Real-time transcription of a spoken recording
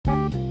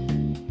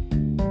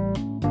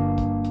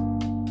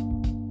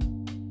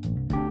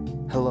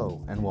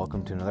Hello, and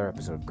welcome to another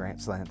episode of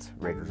Grant Slant's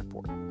Raiders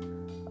Report.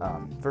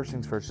 First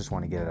things first, just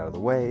want to get it out of the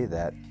way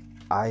that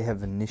I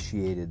have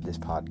initiated this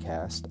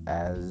podcast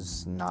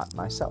as not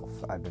myself.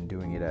 I've been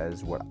doing it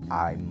as what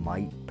I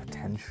might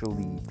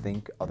potentially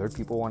think other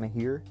people want to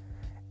hear,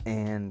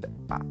 and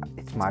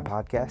it's my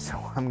podcast,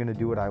 so I'm going to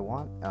do what I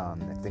want.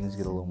 If things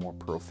get a little more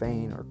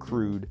profane or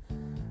crude,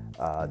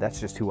 that's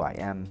just who I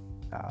am.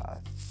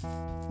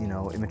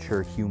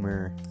 Immature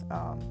humor,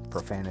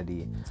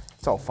 profanity,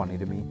 it's all funny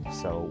to me,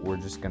 so we're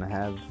just gonna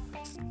have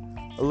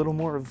a little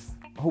more of,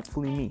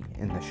 hopefully, me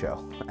in the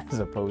show, as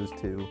opposed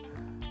to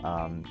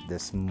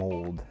this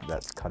mold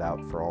that's cut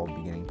out for all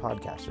beginning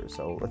podcasters.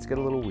 So let's get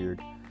a little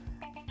weird.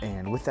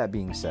 And with that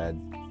being said,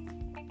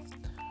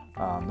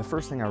 the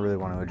first thing I really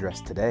want to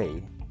address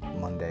today,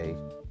 Monday,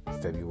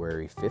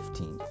 February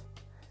 15th,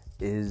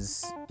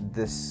 is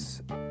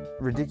this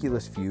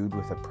ridiculous feud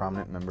with a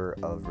prominent member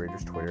of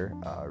Raiders Twitter,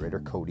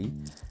 Raider Cody,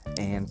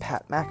 and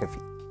Pat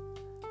McAfee.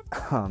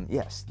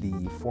 Yes,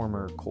 the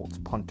former Colts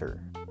punter,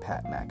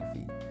 Pat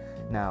McAfee.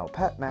 Now,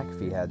 Pat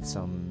McAfee had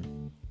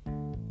some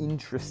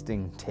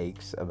interesting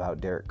takes about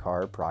Derek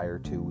Carr prior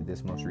to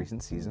this most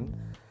recent season,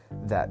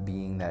 that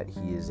being that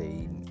he is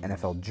an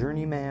NFL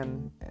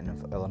journeyman,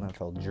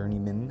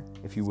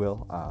 if you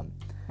will.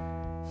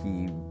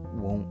 He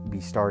won't be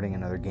starting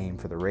another game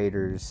for the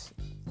Raiders.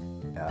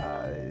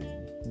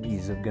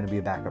 He's going to be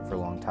a backup for a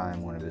long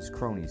time, one of his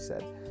cronies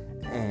said.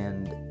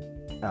 And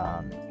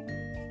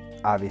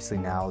obviously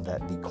now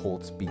that the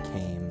Colts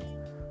became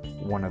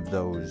one of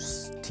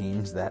those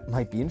teams that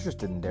might be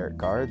interested in Derek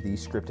Carr, the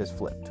script has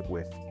flipped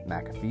with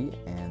McAfee,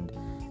 and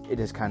it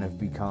has kind of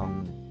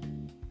become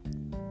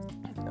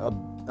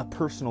a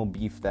personal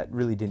beef that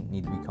really didn't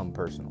need to become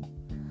personal.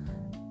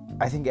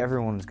 I think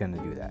everyone's going to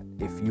do that.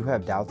 If you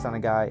have doubts on a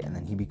guy and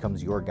then he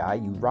becomes your guy,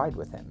 you ride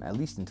with him, at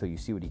least until you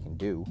see what he can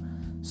do.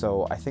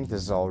 So I think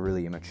this is all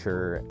really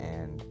immature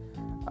and,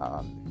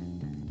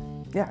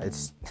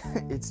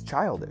 it's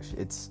childish.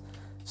 It's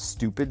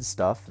stupid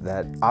stuff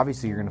that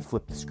obviously you're going to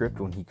flip the script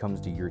when he comes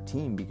to your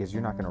team, because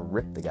you're not going to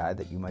rip the guy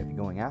that you might be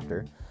going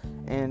after.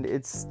 And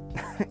it's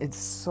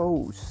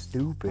so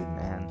stupid,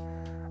 man.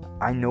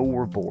 I know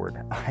we're bored.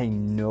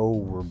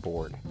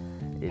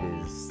 It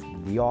is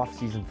the off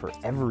season for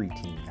every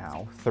team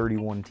now.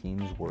 31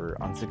 teams were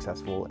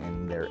unsuccessful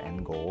in their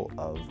end goal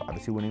of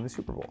obviously winning the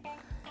Super Bowl.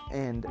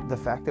 And the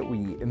fact that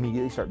we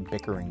immediately start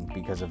bickering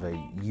because of a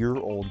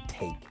year-old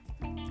take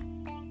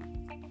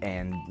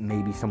and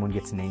maybe someone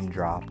gets name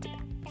dropped,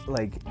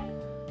 like,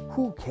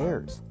 who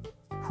cares?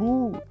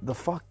 Who the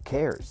fuck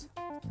cares?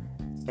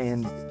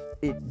 And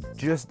it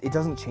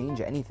doesn't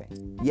change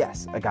anything.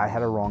 Yes, a guy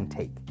had a wrong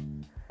take.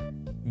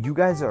 You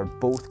guys are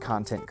both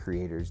content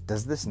creators.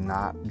 Does this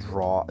not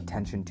draw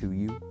attention to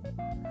you?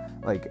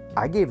 Like,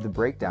 I gave the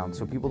breakdown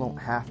so people don't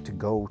have to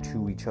go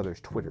to each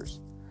other's Twitters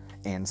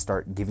and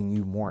start giving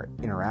you more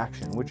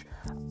interaction, which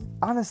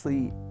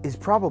honestly is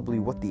probably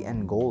what the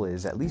end goal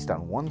is, at least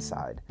on one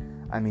side.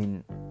 I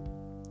mean,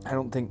 I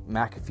don't think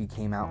McAfee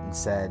came out and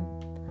said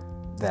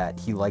that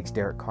he likes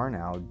Derek Carr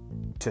now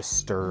to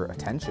stir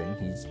attention.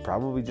 He's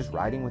probably just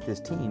riding with his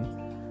team,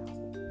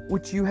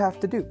 which you have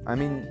to do. I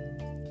mean,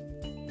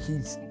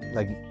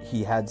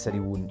 he had said he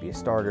wouldn't be a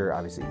starter.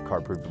 Obviously,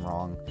 Carr proved him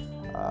wrong.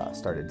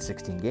 Started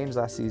 16 games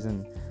last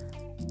season,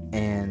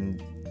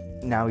 and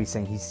now he's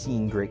saying he's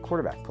seen great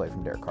quarterback play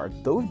from Derek Carr.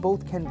 Those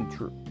both can be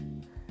true.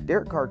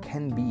 Derek Carr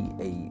can be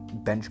a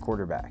bench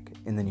quarterback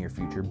in the near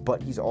future,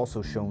 but he's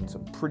also shown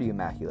some pretty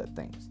immaculate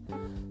things.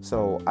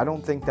 So I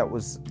don't think that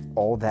was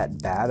all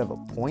that bad of a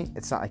point.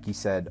 It's not like he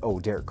said, oh,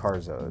 Derek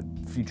Carr's a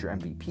future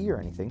MVP or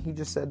anything. He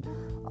just said,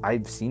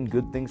 I've seen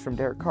good things from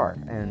Derek Carr,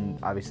 and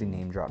obviously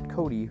name-dropped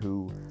Cody,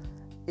 who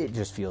it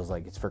just feels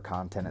like it's for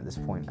content at this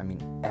point. I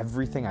mean,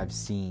 everything I've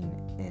seen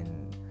in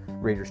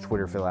Raiders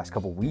Twitter for the last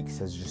couple weeks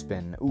has just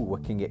been,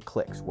 what can get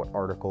clicks? What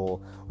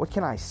article? What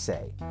can I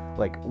say?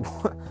 Like,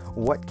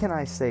 what can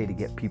I say to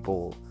get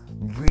people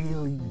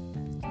really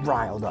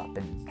riled up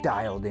and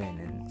dialed in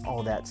and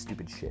all that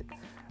stupid shit?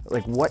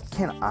 Like, what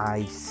can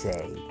I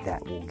say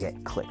that will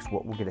get clicks?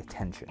 What will get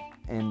attention?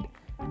 And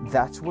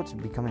that's what's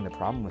becoming the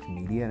problem with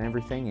media and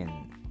everything,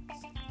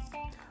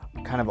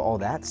 and kind of all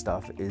that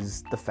stuff,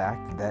 is the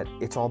fact that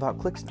it's all about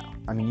clicks now.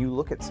 I mean, you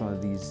look at some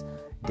of these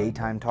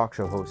daytime talk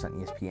show hosts on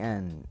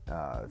ESPN,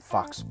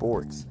 Fox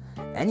Sports,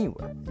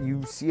 anywhere.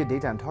 You see a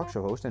daytime talk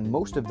show host, and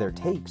most of their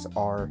takes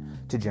are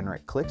to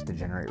generate clicks, to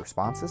generate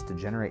responses, to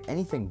generate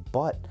anything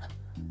but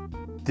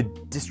the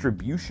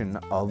distribution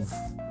of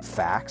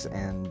facts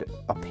and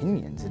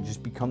opinions. It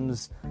just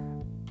becomes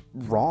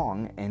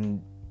wrong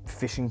and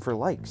fishing for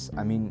likes.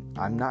 I mean,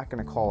 I'm not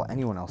going to call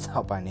anyone else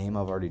out by name.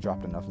 I've already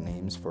dropped enough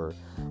names for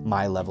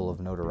my level of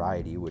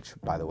notoriety, which,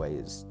 by the way,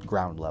 is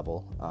ground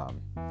level.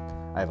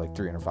 I have like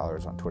 300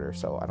 followers on Twitter,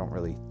 so I don't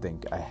really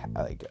think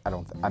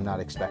I'm not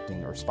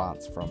expecting a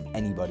response from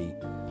anybody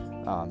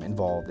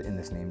involved in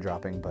this name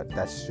dropping, but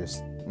that's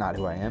just not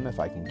who I am. If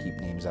I can keep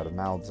names out of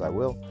mouths, I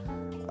will.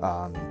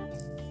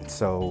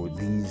 So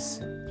these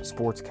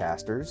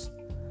sportscasters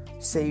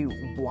say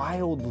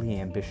wildly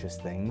ambitious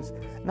things,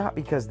 not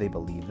because they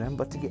believe them,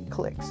 but to get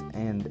clicks.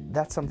 And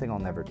that's something I'll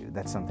never do.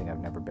 That's something I've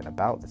never been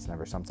about. That's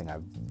never something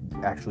I've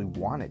actually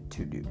wanted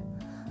to do.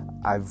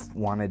 I've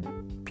wanted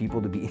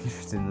people to be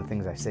interested in the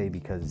things I say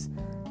because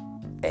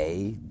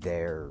A,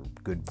 they're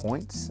good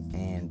points,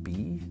 and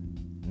B,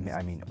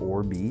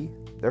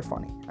 they're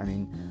funny.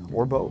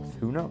 Or both.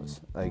 Who knows?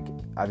 Like,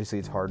 obviously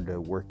it's hard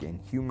to work in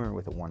humor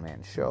with a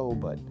one-man show,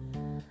 but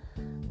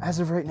as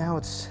of right now,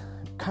 it's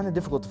kind of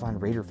difficult to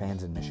find Raider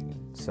fans in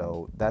Michigan.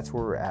 So that's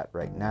where we're at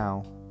right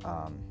now.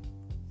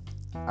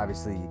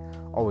 Obviously,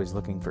 always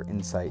looking for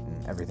insight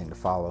and everything to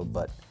follow,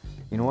 but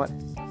you know what?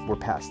 We're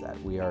past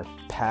that. We are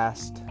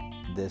past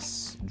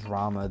this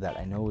drama that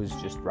I know is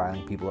just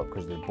riling people up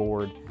because they're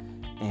bored.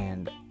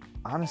 And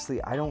honestly,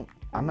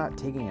 I'm not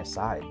taking a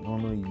side.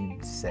 Normally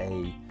you'd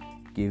say,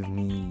 give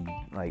me,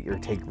 or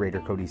take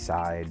Raider Cody's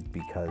side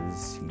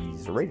because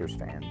he's a Raiders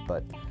fan,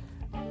 but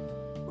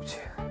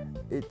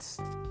it's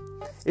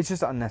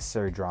just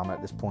unnecessary drama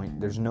at this point.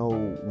 There's no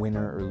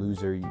winner or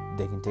loser.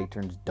 They can take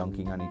turns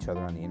dunking on each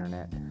other on the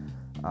internet.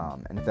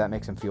 And if that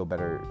makes them feel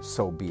better,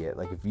 so be it.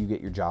 Like, if you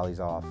get your jollies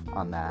off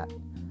on that,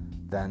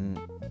 then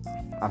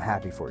I'm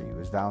happy for you. It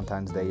was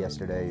Valentine's Day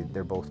yesterday.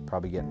 They're both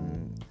probably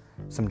getting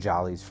some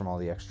jollies from all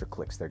the extra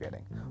clicks they're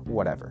getting.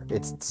 Whatever.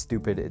 It's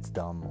stupid. It's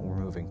dumb. We're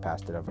moving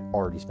past it. I've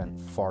already spent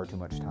far too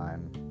much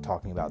time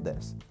talking about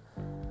this.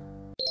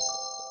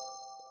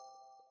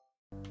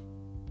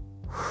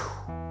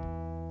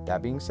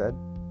 That being said,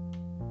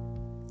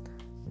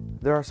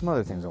 there are some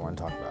other things I want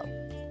to talk about.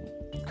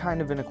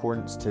 Kind of in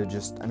accordance to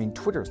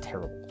Twitter is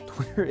terrible.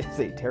 Twitter is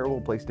a terrible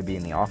place to be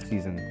in the off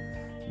season.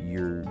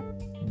 You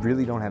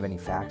really don't have any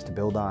facts to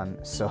build on,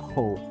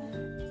 so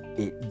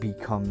it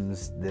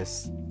becomes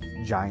this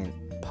giant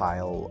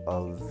pile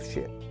of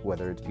shit,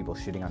 whether it's people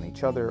shitting on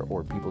each other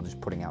or people just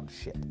putting out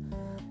shit.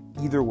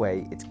 Either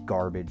way, it's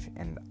garbage,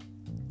 and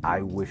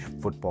I wish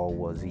football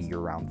was a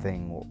year-round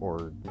thing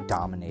or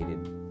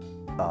dominated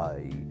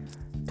a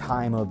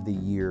time of the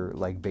year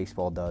like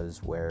baseball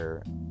does,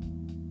 where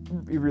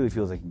it really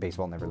feels like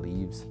baseball never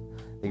leaves.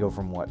 They go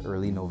from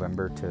early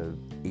November to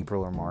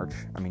April or March.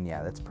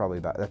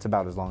 That's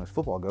about as long as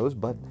football goes,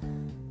 but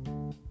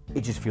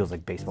it just feels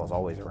like baseball's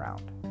always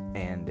around.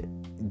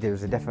 And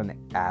there's a definite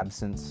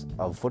absence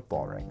of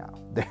football right now.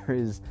 There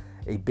is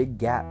a big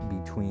gap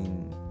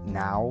between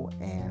now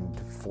and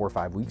 4 or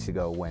 5 weeks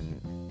ago when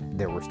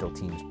there were still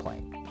teams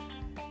playing.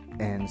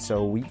 And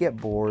so we get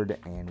bored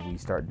and we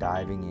start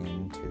diving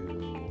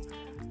into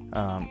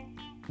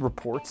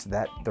reports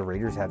that the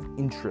Raiders have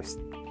interest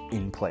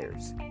in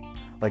players.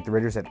 Like, the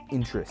Raiders have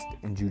interest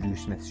in Juju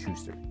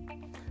Smith-Schuster.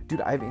 Dude,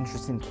 I have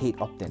interest in Kate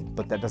Upton,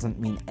 but that doesn't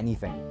mean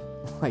anything.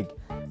 Like,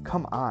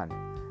 come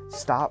on.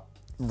 Stop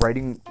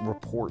writing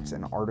reports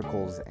and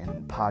articles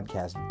and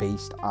podcasts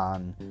based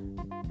on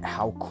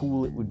how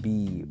cool it would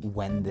be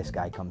when this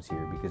guy comes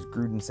here, because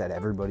Gruden said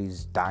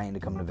everybody's dying to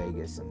come to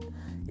Vegas and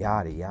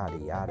yada, yada,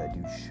 yada.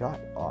 Dude, shut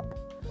up.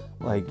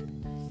 Like,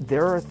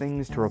 there are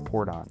things to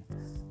report on.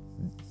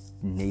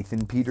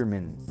 Nathan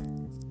Peterman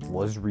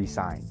was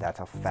re-signed.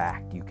 That's a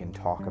fact. You can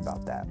talk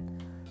about that.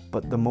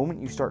 But the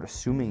moment you start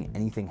assuming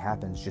anything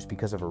happens just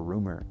because of a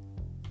rumor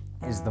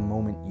is the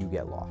moment you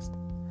get lost.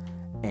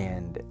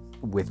 And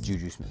with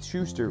Juju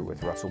Smith-Schuster,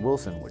 with Russell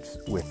Wilson, with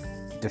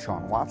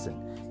Deshaun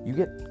Watson, you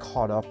get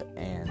caught up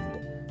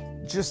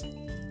and just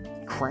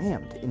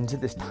crammed into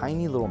this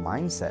tiny little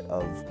mindset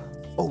of,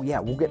 oh yeah,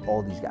 we'll get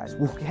all these guys.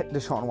 We'll get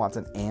Deshaun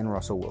Watson and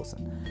Russell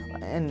Wilson.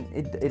 And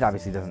it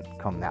obviously doesn't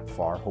come that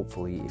far,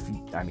 hopefully.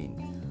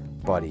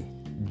 Buddy,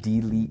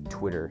 delete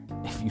Twitter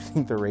if you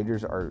think the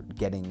Raiders are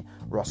getting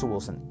Russell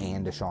Wilson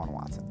and Deshaun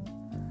Watson.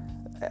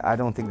 I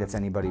don't think that's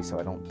anybody, so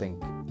I don't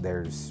think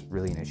there's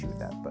really an issue with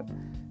that. But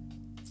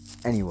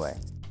anyway,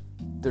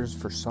 there's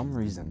for some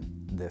reason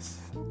this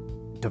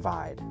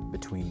divide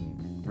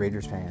between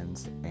Raiders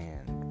fans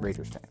and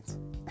Raiders fans.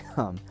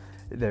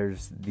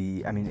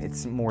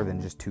 It's more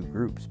than just two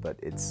groups, but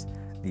it's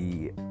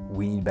the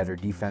we need better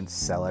defense,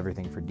 sell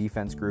everything for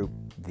defense group,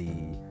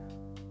 the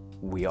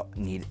we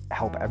need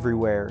help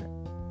everywhere,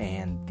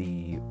 and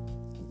the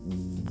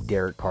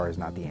Derek Carr is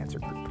not the answer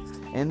group.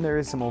 And there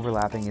is some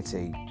overlapping. It's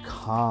a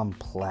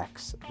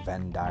complex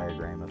Venn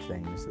diagram of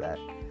things that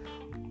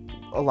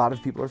a lot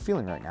of people are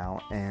feeling right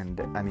now.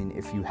 And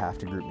if you have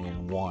to group me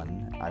in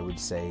one, I would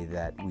say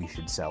that we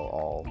should sell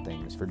all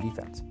things for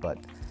defense. But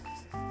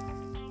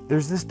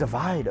there's this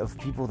divide of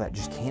people that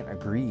just can't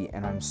agree,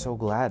 and I'm so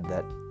glad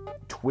that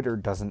Twitter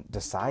doesn't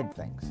decide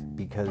things,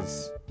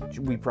 because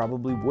we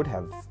probably would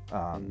have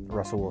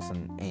Russell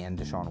Wilson and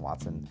Deshaun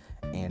Watson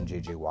and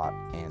J.J. Watt,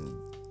 and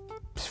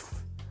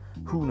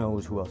who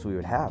knows who else we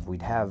would have.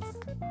 We'd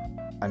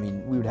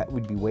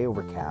be way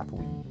over cap.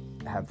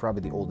 We'd have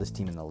probably the oldest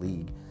team in the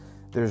league.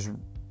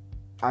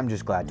 I'm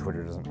just glad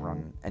Twitter doesn't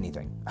run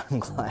anything. I'm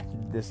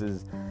glad this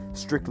is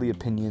strictly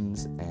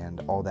opinions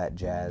and all that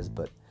jazz,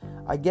 but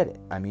I get it.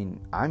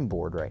 I'm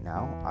bored right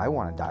now. I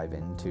want to dive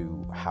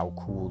into how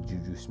cool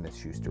Juju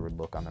Smith-Schuster would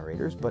look on the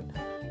Raiders, but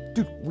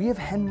dude, we have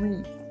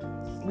Henry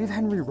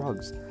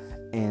Ruggs.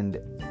 And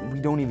we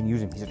don't even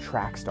use him. He's a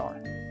track star.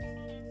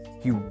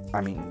 He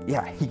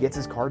gets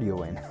his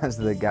cardio in,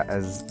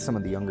 as some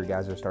of the younger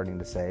guys are starting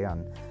to say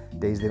on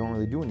days they don't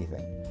really do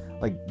anything.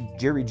 Like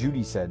Jerry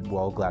Jeudy said,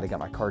 well, glad I got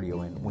my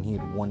cardio in, when he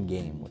had one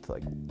game with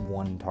like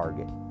one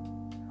target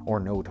or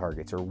no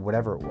targets or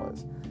whatever it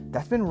was.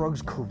 That's been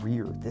Ruggs'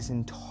 career this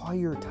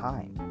entire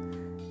time.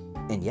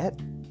 And yet,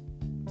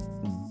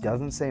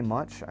 doesn't say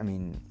much. I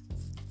mean,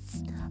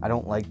 I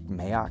don't like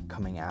Mayock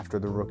coming after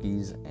the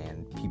rookies,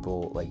 and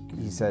people, like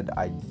he said,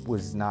 I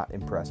was not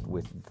impressed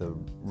with the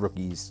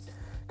rookies'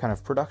 kind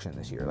of production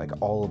this year, like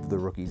all of the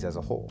rookies as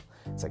a whole.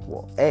 It's like,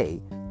 well,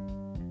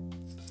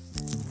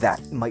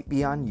 that might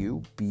be on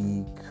you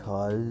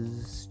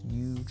because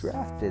you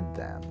drafted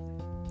them.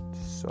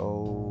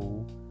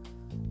 So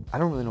I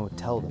don't really know what to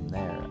tell them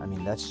there. I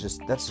mean, that's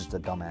just a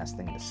dumbass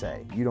thing to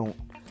say. You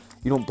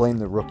don't blame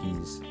the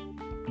rookies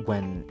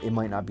when it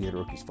might not be the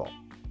rookies' fault.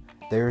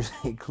 There's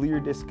a clear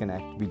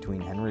disconnect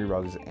between Henry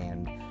Ruggs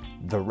and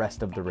the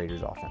rest of the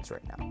Raiders offense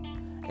right now.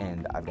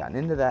 And I've gotten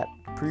into that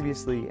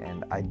previously,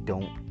 and I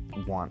don't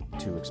want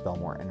to expel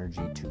more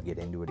energy to get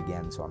into it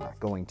again, so I'm not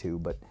going to.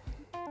 But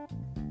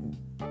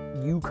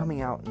you coming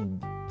out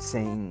and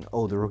saying,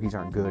 oh, the rookies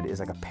aren't good, is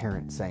like a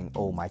parent saying,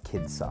 oh, my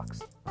kid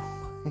sucks.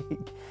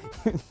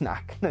 You're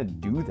not going to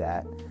do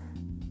that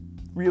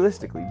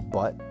realistically,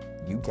 but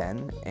you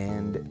can.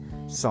 And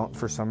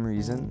for some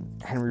reason,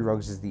 Henry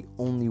Ruggs is the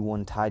only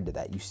one tied to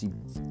that. You see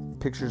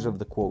pictures of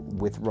the quote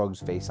with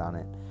Ruggs' face on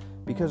it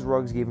because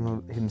Ruggs gave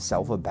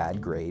himself a bad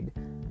grade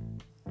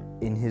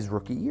in his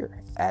rookie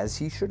year, as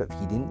he should have.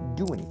 He didn't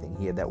do anything.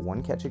 He had that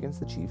one catch against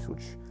the Chiefs,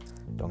 which,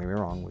 don't get me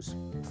wrong, was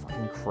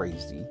fucking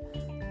crazy.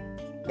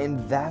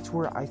 And that's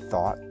where I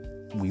thought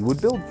we would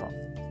build from.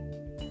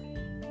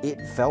 It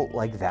felt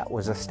like that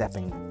was a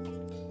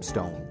stepping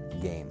stone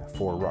game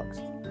for Ruggs.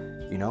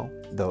 You know,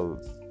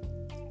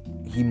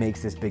 he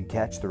makes this big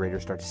catch, the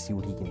Raiders start to see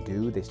what he can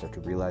do. They start to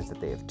realize that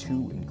they have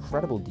two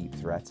incredible deep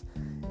threats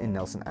in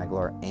Nelson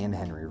Agholor and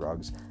Henry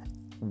Ruggs,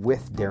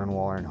 with Darren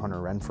Waller and Hunter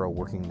Renfrow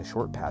working the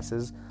short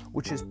passes,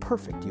 which is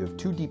perfect. You have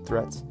two deep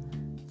threats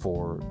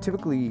for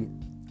typically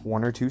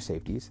one or two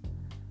safeties,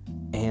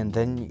 and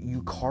then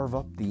you carve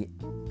up the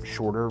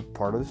shorter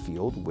part of the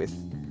field with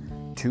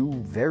two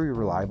very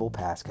reliable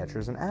pass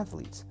catchers and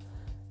athletes.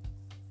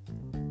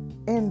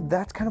 And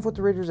that's kind of what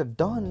the Raiders have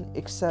done,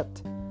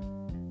 except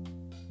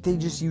they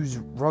just use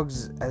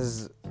Ruggs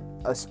as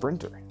a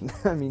sprinter.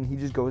 I mean, he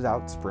just goes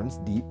out, sprints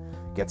deep,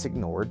 gets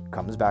ignored,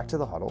 comes back to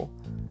the huddle,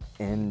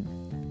 and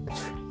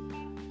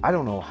I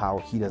don't know how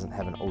he doesn't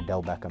have an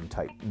Odell Beckham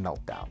type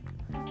meltdown.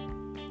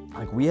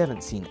 Like, we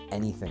haven't seen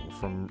anything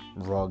from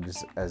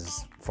Ruggs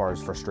as far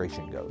as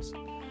frustration goes.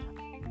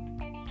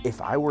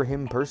 If I were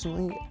him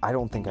personally, I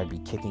don't think I'd be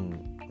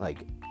kicking,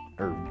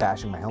 or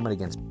bashing my helmet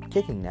against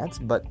kicking nets,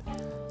 but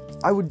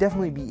I would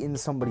definitely be in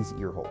somebody's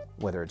ear hole,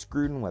 whether it's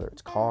Gruden, whether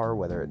it's Carr,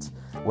 whether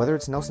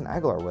it's Nelson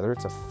Agholor, whether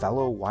it's a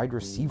fellow wide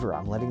receiver.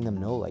 I'm letting them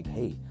know, like,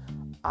 hey,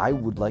 I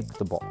would like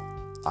the ball.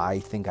 I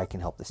think I can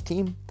help this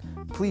team.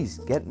 Please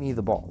get me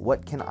the ball.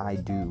 What can I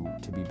do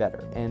to be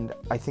better? And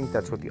I think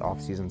that's what the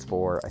offseason's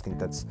for. I think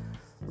that's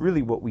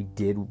really what we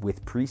did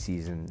with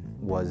preseason,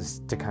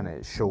 was to kind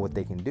of show what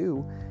they can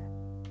do.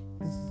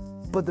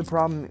 But the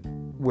problem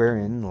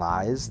wherein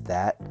lies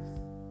that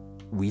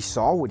we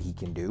saw what he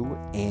can do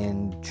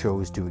and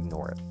chose to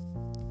ignore it,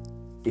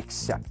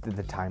 except at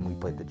the time we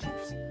played the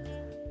Chiefs.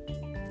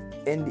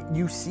 And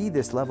you see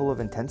this level of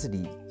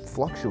intensity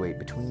fluctuate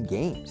between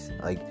games.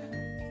 Like,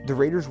 the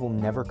Raiders will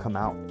never come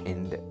out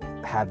and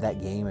have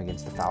that game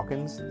against the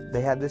Falcons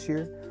they had this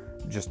year.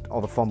 Just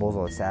all the fumbles,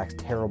 all the sacks,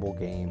 terrible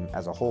game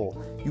as a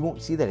whole. You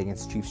won't see that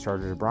against Chiefs,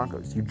 Chargers, or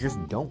Broncos. You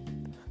just don't.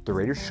 The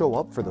Raiders show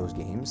up for those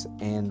games,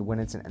 and when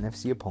it's an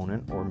NFC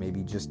opponent, or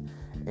maybe just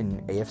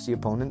an AFC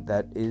opponent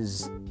that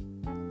is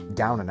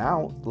down and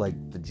out, like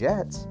the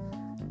Jets,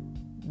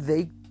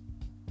 they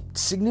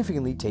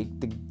significantly take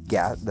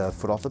the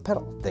foot off the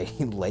pedal. They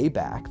lay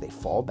back, they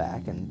fall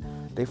back, and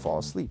they fall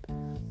asleep.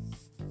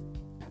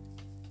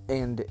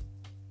 And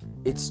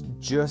it's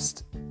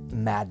just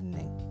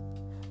maddening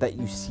that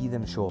you see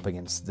them show up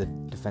against the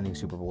defending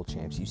Super Bowl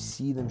champs. You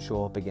see them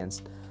show up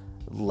against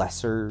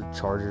lesser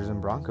Chargers and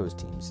Broncos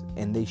teams,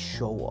 and they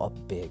show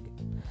up big.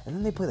 And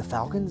then they play the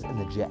Falcons and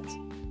the Jets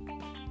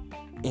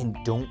and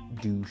don't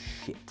do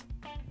shit.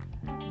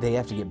 They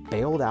have to get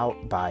bailed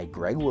out by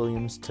Greg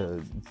Williams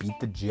to beat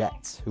the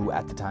Jets, who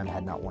at the time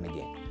had not won a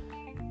game.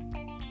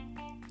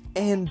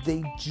 And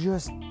they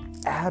just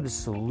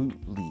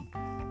absolutely,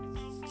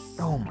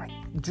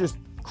 just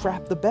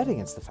crap the bed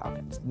against the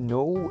Falcons.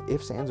 No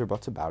ifs, ands, or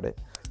buts about it.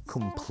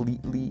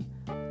 Completely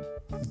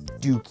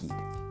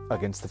dookied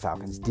against the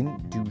Falcons.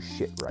 Didn't do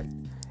shit right.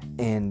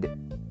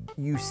 And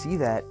you see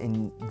that,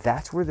 and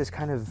that's where this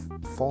kind of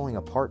falling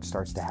apart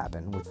starts to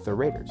happen with the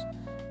Raiders.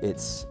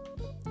 It's,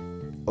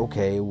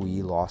 okay,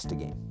 we lost a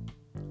game.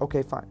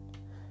 Okay, fine.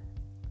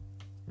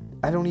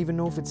 I don't even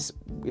know if it's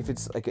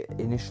like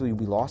initially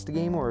we lost a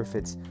game, or if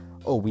it's,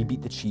 oh, we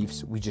beat the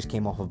Chiefs, we just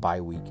came off of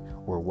bye week,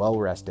 we're well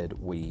rested,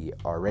 we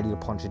are ready to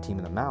punch a team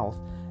in the mouth,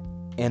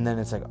 And then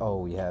it's like, oh,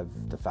 we have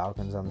the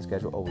Falcons on the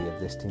schedule. Oh, we have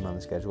this team on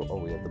the schedule. Oh,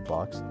 we have the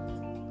Bucks.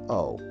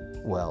 Oh,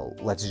 well,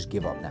 let's just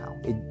give up now.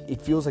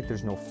 It feels like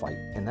there's no fight.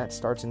 And that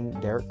starts in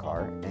Derek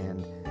Carr.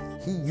 And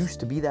he used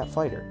to be that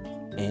fighter.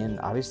 And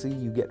obviously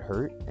you get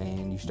hurt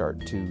and you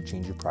start to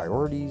change your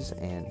priorities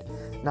and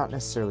not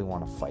necessarily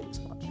want to fight as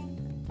much.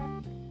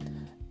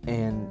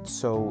 And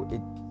so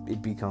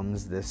it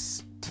becomes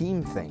this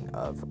team thing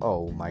of,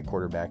 oh, my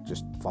quarterback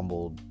just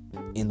fumbled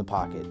in the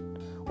pocket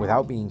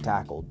without being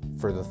tackled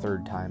for the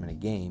third time in a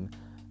game.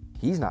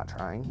 He's not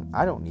trying.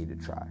 I don't need to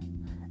try.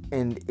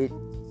 And it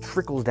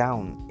trickles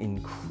down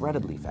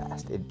incredibly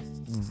fast.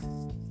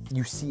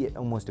 You see it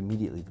almost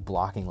immediately. The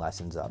blocking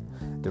lessens up.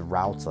 The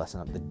routes lessen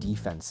up. The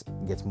defense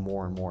gets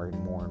more and more and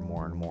more and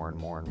more and more and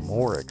more and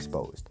more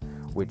exposed,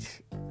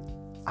 which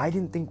I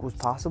didn't think was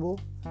possible.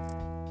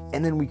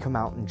 And then we come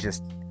out and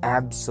just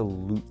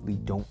absolutely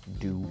don't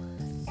do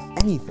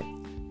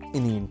anything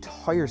in the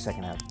entire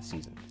second half of the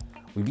season.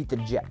 We beat the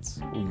Jets.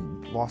 We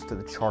lost to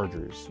the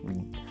Chargers.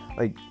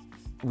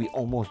 We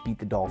almost beat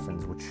the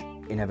Dolphins, which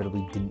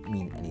inevitably didn't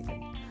mean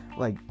anything.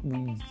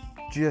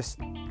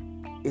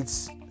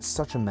 It's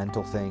such a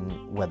mental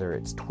thing, whether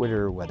it's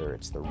Twitter, whether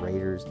it's the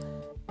Raiders.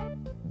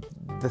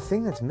 The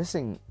thing that's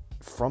missing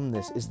from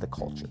this is the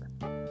culture.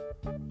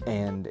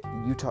 And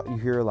you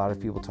hear a lot of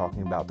people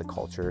talking about the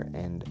culture,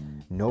 and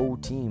no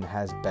team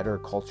has better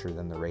culture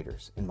than the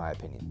Raiders, in my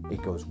opinion.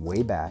 It goes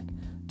way back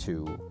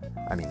to,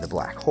 the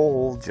black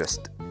hole,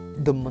 just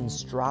the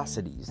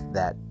monstrosities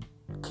that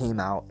came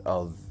out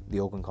of the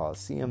Oakland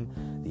Coliseum,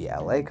 the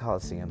LA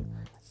Coliseum,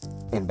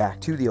 and back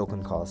to the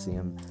Oakland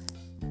Coliseum.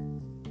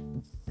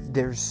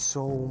 There's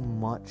so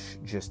much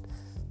just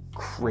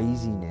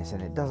craziness,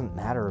 and it doesn't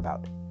matter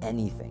about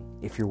anything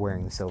if you're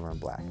wearing the silver and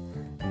black.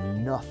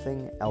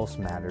 Nothing else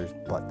matters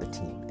but the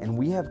team, and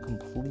we have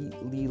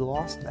completely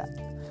lost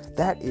that.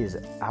 That is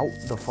out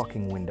the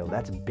fucking window.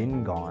 That's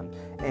been gone,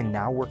 and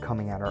now we're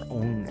coming at our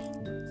own,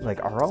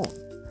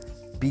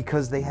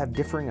 because they have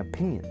differing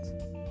opinions.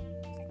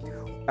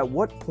 At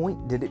what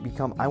point did it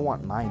become, I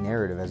want my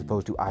narrative as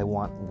opposed to I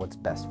want what's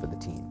best for the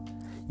team?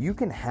 You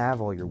can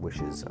have all your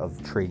wishes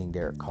of trading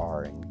Derek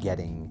Carr and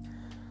getting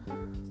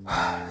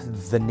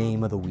the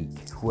name of the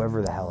week,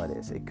 whoever the hell it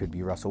is. It could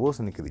be Russell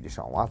Wilson, it could be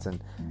Deshaun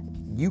Watson.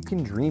 You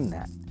can dream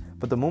that.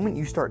 But the moment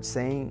you start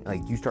saying,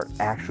 you start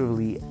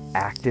actually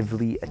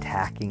actively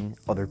attacking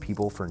other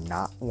people for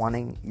not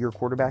wanting your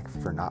quarterback,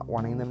 for not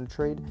wanting them to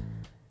trade,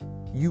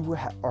 you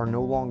are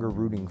no longer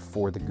rooting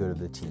for the good of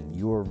the team.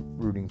 You are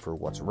rooting for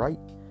what's right,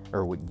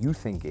 or what you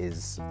think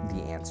is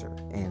the answer.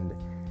 And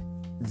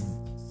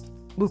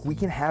look, we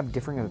can have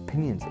differing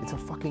opinions. It's a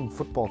fucking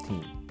football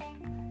team.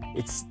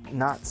 It's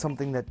not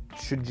something that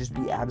should just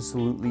be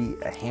absolutely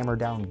a hammer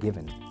down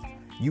given.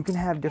 You can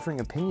have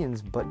differing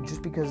opinions, but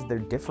just because they're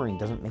differing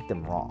doesn't make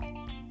them wrong.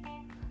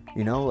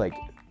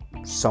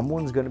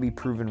 Someone's going to be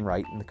proven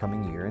right in the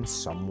coming year, and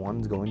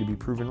someone's going to be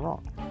proven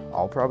wrong.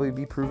 I'll probably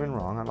be proven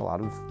wrong on a lot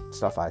of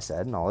stuff I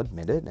said, and I'll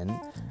admit it, and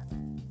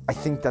I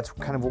think that's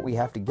kind of what we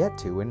have to get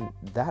to, and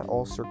that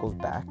all circles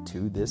back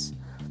to this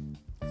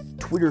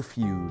Twitter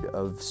feud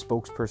of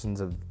spokespersons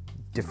of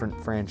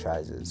different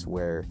franchises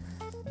where,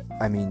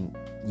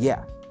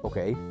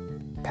 okay,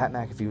 Pat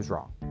McAfee was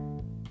wrong.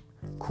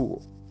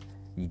 Cool.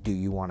 Do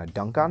you want to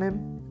dunk on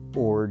him,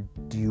 or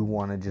do you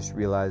want to just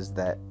realize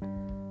that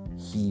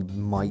he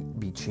might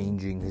be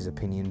changing his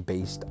opinion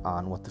based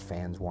on what the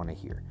fans want to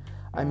hear?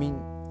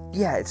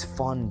 Yeah, it's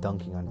fun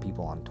dunking on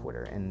people on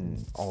Twitter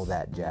and all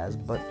that jazz,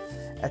 but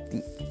at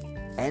the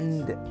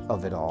end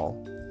of it all,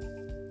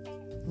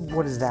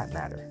 what does that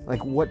matter?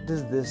 What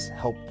does this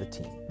help the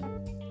team?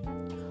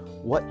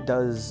 What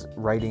does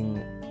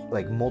writing,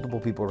 multiple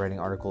people writing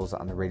articles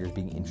on the Raiders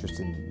being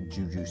interested in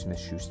Juju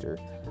Smith-Schuster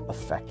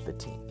affect the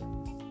team?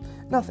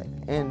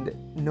 Nothing. And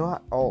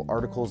not all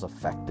articles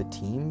affect the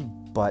team,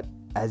 but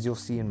as you'll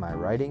see in my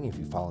writing, if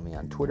you follow me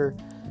on Twitter,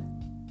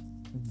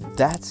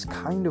 that's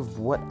kind of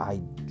what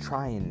I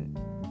try and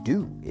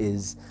do,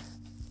 is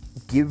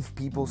give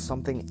people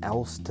something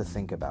else to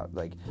think about.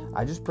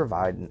 I just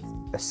provide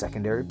a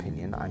secondary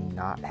opinion. I'm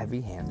not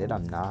heavy-handed.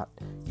 I'm not,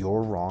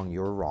 you're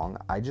wrong.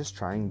 I just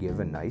try and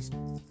give a nice,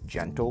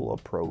 gentle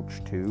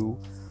approach to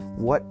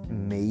what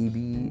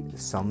maybe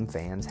some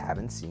fans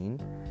haven't seen.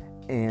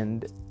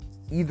 And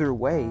either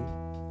way,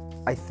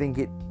 I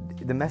think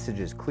the message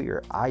is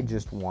clear. I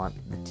just want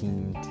the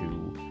team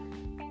to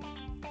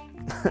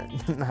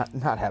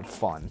not have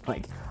fun.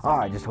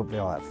 I just hope they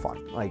all have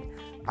fun.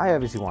 I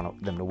obviously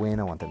want them to win.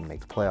 I want them to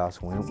make the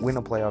playoffs, win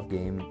a playoff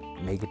game,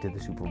 make it to the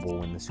Super Bowl,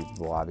 win the Super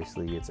Bowl.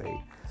 Obviously, it's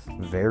a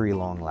very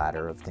long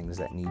ladder of things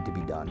that need to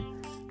be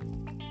done.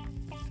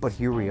 But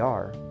here we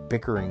are,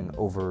 bickering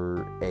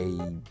over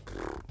a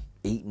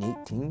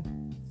 8-8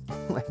 team.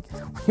 We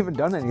haven't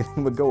done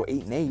anything but go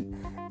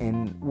 8-8,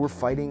 and we're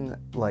fighting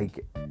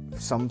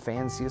some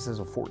fans see us as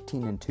a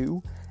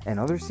 14-2, and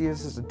others see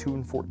us as a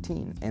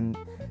 2-14, and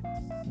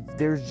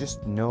there's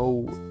just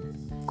no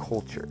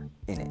culture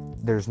in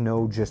it. There's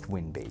no just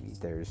win, baby.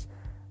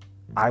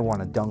 I want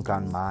to dunk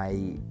on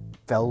my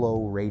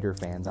fellow Raider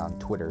fans on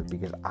Twitter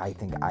because I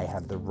think I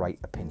have the right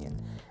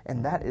opinion.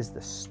 And that is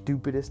the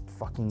stupidest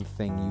fucking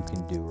thing you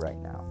can do right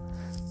now.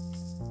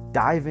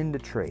 Dive into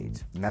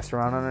trades, mess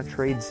around on a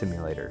trade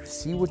simulator,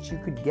 see what you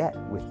could get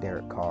with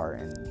Derek Carr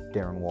and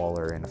Darren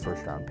Waller and a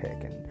first-round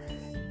pick, and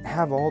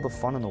have all the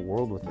fun in the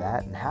world with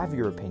that, and have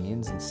your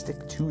opinions and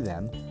stick to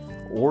them,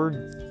 or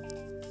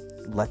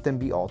let them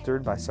be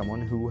altered by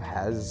someone who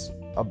has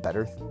a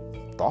better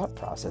thought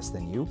process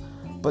than you.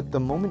 But the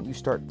moment you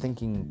start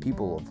thinking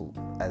people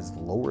as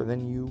lower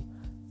than you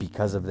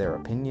because of their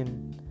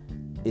opinion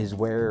is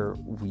where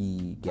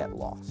we get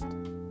lost.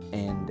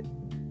 And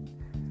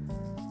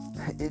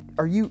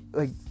are you,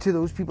 like, to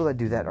those people that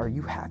do that, are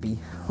you happy?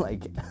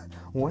 Like,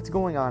 what's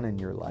going on in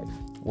your life?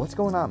 What's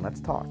going on? Let's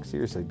talk,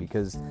 seriously,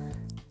 because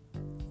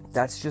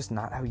that's just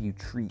not how you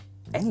treat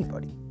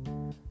anybody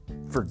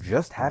for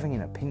just having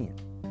an opinion.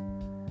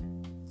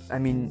 I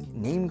mean,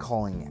 name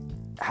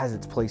calling has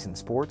its place in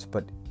sports,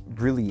 but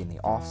really in the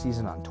off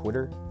season on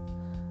Twitter,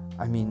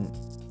 I mean,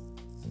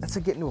 that's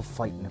like getting into a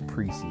fight in a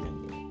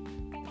preseason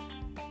game.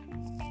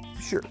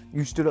 Sure,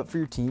 you stood up for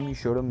your team, you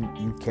showed them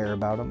you care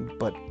about them,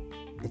 but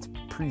it's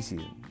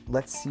preseason.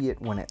 Let's see it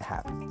when it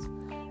happens.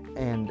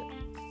 And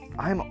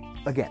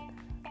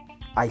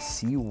I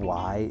see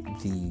why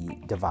the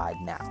divide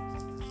now,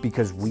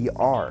 because we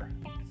are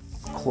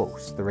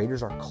close. The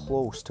Raiders are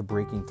close to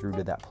breaking through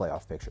to that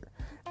playoff picture.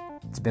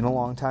 It's been a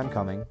long time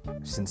coming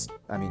since,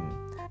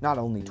 not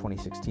only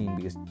 2016,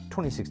 because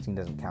 2016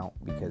 doesn't count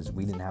because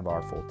we didn't have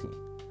our full team.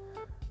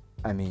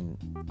 Oh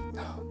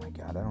my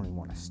God, I don't even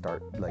want to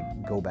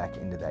go back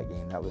into that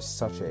game. That was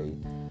such a,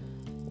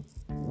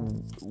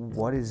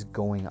 what is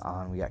going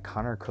on? We got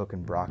Connor Cook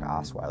and Brock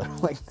Osweiler.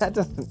 That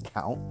doesn't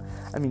count.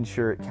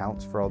 Sure, it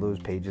counts for all those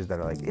pages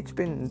that are like, it's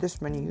been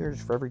this many years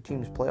for every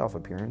team's playoff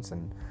appearance,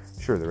 and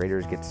sure, the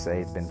Raiders get to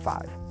say it's been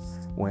 5.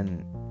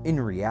 When in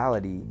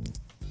reality,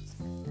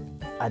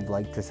 I'd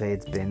like to say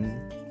it's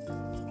been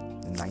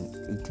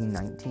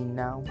 18-19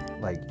 now.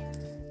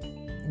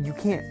 You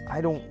can't,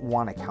 I don't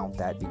want to count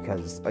that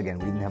because, again,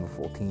 we didn't have a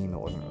full team. It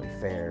wasn't really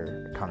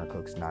fair. Connor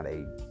Cook's not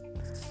a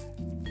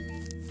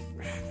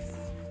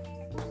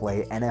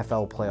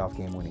NFL playoff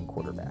game winning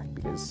quarterback,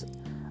 because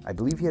I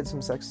believe he had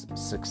some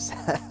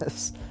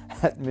success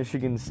at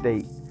Michigan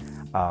State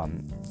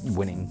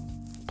winning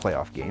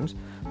playoff games,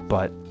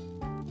 but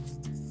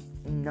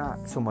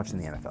not so much in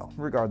the NFL.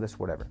 Regardless,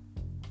 whatever.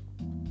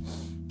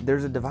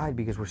 There's a divide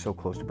because we're so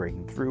close to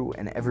breaking through,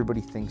 and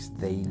everybody thinks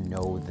they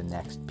know the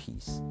next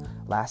piece.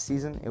 Last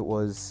season,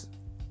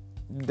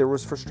 there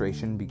was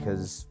frustration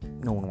because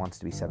no one wants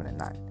to be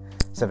 7-9.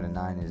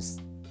 7-9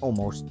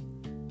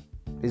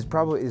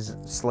 is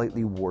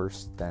slightly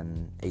worse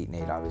than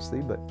 8-8,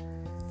 obviously, but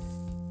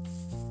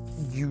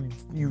you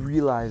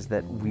realize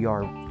that we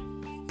are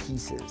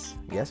pieces.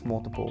 Yes,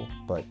 multiple,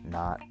 but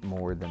not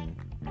more than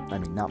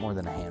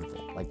a handful.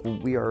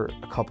 We are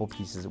a couple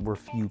pieces, we're a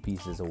few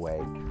pieces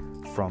away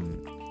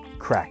from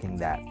cracking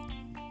that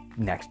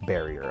next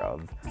barrier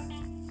of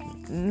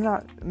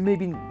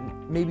maybe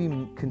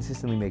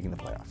consistently making the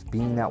playoffs,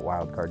 being that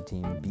wild card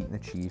team, beating the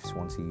Chiefs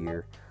once a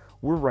year.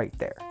 We're right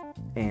there,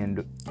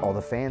 and all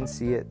the fans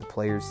see it, the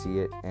players see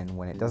it, and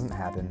when it doesn't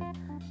happen,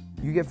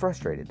 you get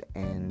frustrated.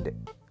 And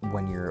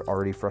when you're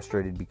already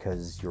frustrated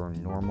because your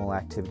normal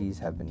activities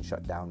have been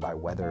shut down by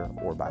weather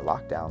or by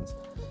lockdowns,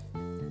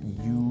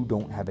 you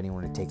don't have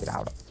anyone to take it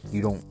out of.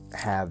 You don't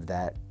have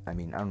that. I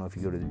don't know if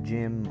you go to the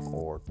gym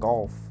or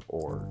golf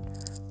or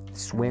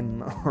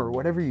swim or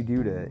whatever you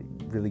do to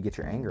really get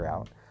your anger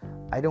out.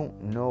 I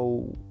don't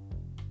know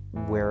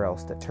where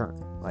else to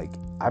turn. I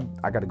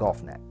got a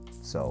golf net,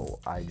 so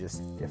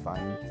if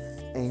I'm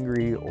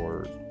angry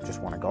or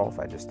just want to golf,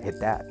 I just hit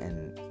that,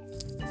 and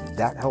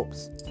that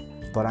helps.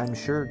 But I'm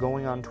sure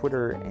going on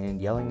Twitter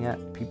and yelling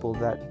at people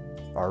that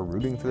are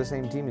rooting for the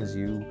same team as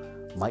you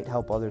might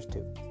help others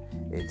too.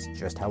 It's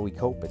just how we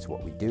cope. It's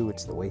what we do.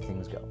 It's the way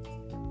things go.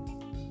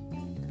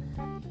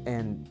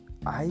 And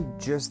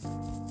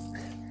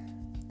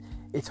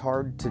it's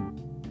hard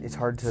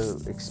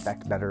to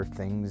expect better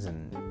things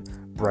and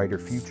brighter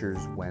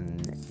futures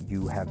when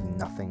you have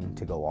nothing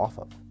to go off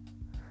of.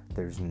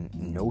 There's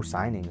no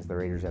signings the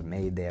Raiders have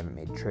made. They haven't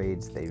made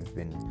trades. They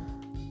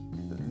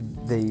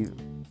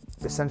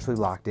essentially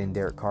locked in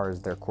Derek Carr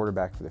as their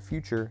quarterback for the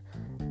future,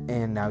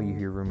 and now you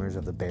hear rumors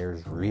of the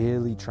Bears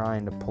really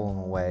trying to pull him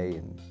away,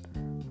 and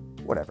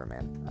whatever,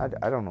 man.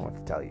 I don't know what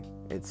to tell you.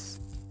 It's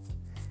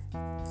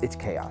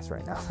chaos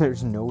right now.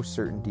 There's no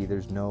certainty.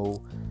 There's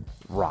no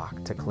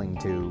rock to cling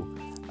to.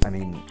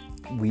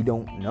 We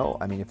don't know.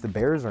 If the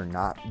Bears are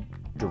not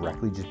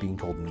directly just being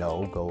told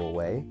no, go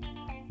away,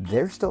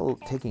 they're still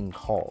taking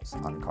calls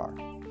on Carr.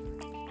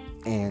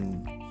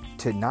 And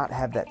to not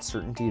have that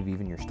certainty of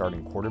even your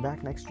starting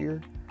quarterback next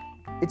year,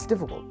 it's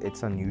difficult.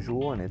 It's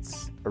unusual, and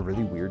it's a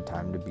really weird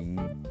time to be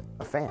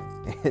a fan.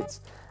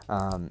 It's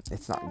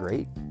not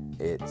great.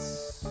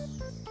 It's,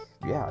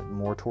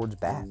 more towards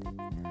bad.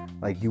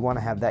 You want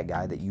to have that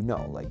guy that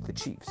like the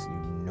Chiefs.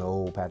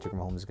 Patrick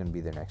Mahomes is going to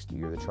be there next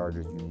year. The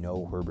Chargers,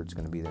 Herbert's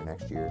going to be there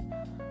next year.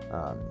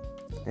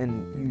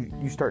 And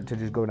you start to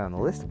just go down the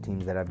list of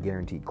teams that have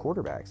guaranteed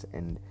quarterbacks,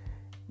 and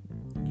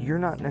you're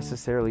not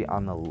necessarily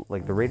on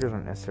the Raiders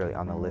aren't necessarily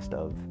on the list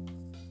of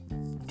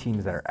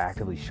teams that are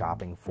actively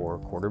shopping for a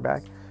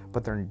quarterback,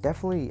 but they're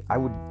definitely,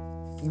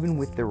 even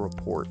with their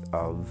report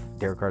of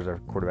Derek Carr as our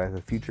quarterback of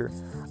the future,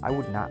 I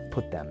would not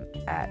put them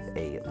at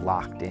a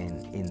locked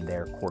in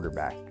their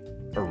quarterback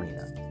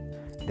arena.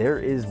 There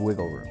is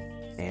wiggle room,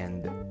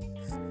 and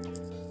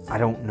I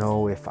don't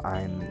know if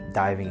I'm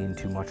diving in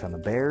too much on the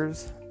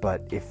Bears,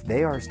 but if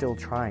they are still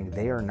trying,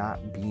 they are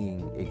not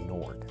being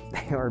ignored.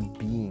 They are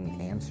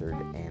being answered,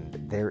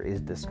 and there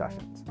is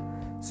discussions.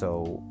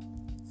 So,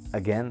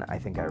 again, I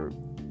think I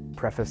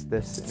prefaced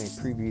this in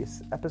a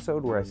previous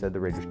episode where I said the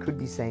Raiders could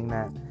be saying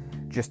that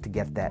just to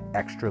get that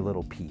extra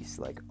little piece.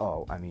 Like,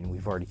 oh, I mean,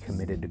 we've already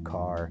committed to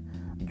Carr.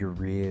 You're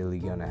really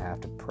going to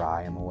have to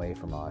pry him away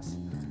from us.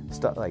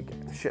 Stuff like,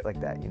 shit like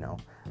that, you know.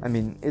 I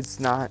mean, it's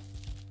not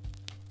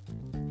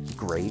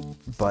great,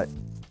 but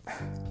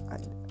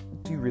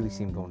do you really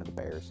see him going to the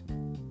Bears?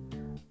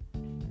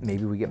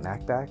 Maybe we get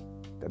Mac back.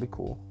 That'd be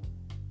cool.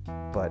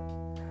 But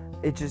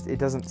it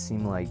doesn't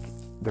seem like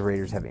the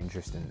Raiders have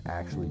interest in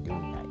actually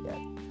doing that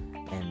yet.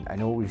 And I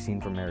know what we've seen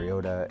from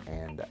Mariota,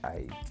 and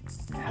I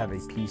have a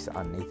piece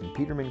on Nathan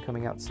Peterman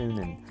coming out soon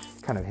and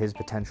kind of his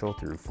potential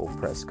through full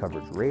press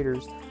coverage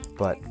Raiders.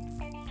 But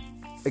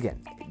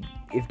again,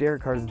 if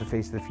Derek Carr is the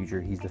face of the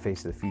future, he's the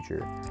face of the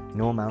future.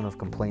 No amount of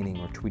complaining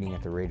or tweeting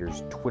at the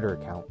Raiders Twitter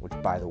account, which,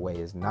 by the way,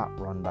 is not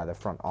run by the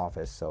front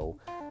office, so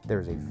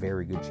there's a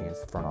very good chance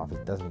the front office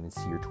doesn't even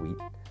see your tweet.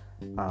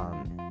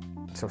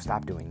 So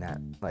stop doing that.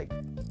 Like,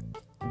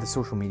 the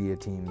social media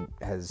team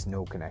has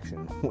no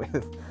connection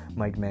with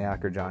Mike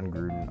Mayock or John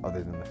Gruden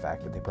other than the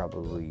fact that they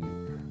probably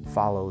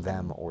follow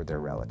them or their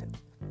relatives.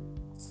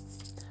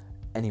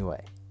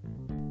 Anyway,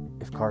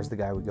 if Carr's the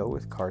guy we go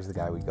with, Carr's the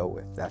guy we go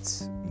with.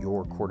 That's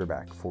your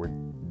quarterback for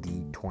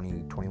the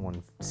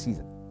 2021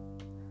 season.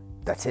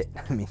 That's it.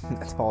 I mean,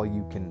 that's all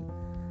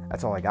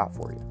I got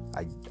for you.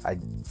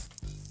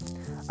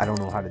 I don't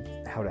know how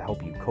to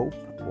help you cope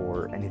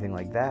or anything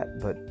like that,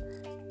 but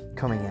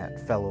coming at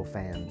fellow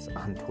fans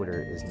on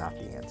Twitter is not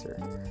the answer.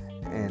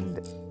 And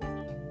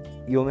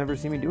you'll never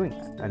see me doing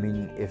that. I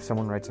mean, if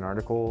someone writes an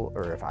article,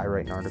 or if I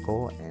write an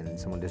article and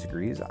someone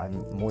disagrees, I'm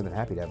more than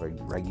happy to have a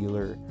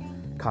regular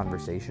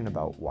conversation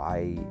about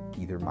why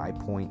either my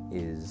point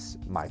is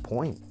my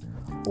point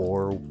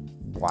or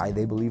why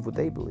they believe what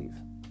they believe.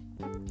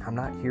 I'm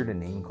not here to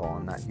name call.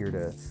 I'm not here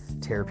to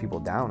tear people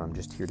down. I'm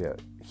just here to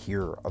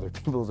hear other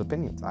people's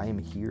opinions. I am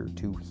here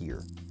to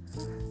hear.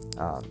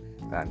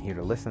 I'm here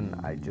to listen.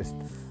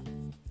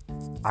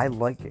 I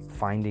like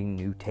finding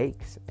new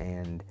takes,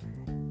 and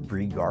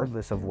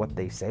regardless of what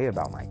they say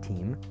about my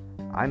team,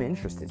 I'm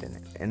interested in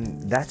it.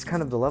 And that's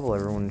kind of the level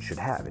everyone should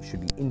have. It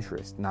should be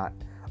interest, not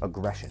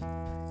aggression.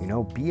 You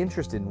know, be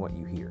interested in what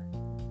you hear.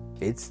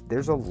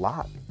 There's a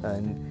lot,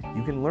 and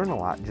you can learn a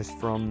lot just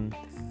from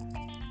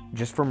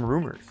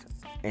rumors.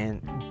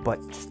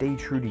 But stay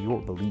true to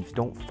your beliefs.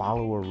 Don't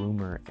follow a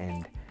rumor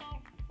and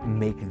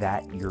make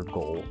that your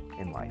goal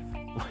in life.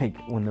 Like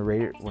when the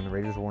Raiders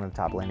were one of the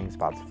top landing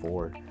spots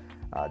for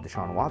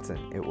Deshaun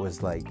Watson, it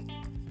was like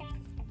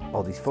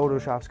all these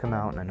photoshops come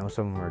out, and I know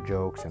some of them are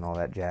jokes and all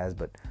that jazz,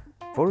 but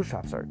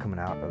photoshops start coming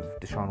out of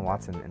Deshaun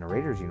Watson in a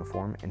Raiders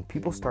uniform, and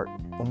people start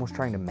almost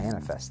trying to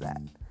manifest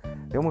that.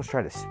 They almost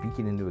try to speak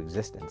it into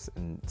existence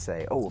and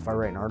say, oh, if I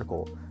write an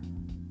article,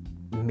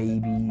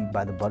 maybe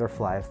by the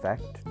butterfly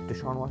effect,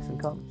 Deshaun Watson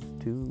comes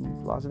to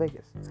Las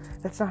Vegas.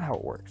 That's not how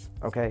it works,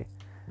 okay?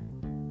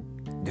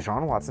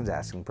 Deshaun Watson's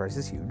asking price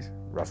is huge.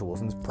 Russell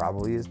Wilson's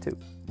probably is too.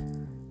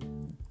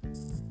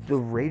 The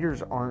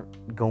Raiders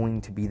aren't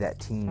going to be that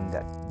team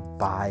that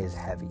buys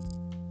heavy.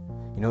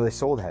 You know, they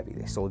sold heavy.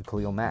 They sold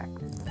Khalil Mack.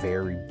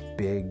 Very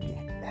big,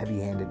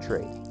 heavy-handed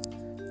trade.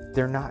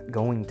 They're not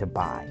going to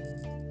buy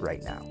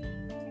right now.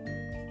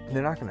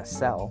 They're not going to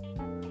sell,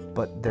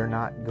 but they're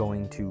not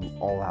going to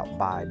all-out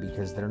buy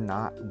because they're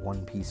not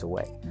one piece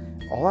away.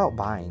 All-out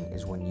buying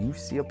is when you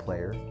see a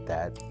player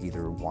that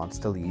either wants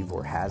to leave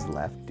or has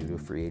left due to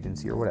free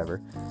agency or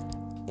whatever,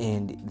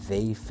 and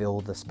they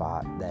fill the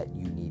spot that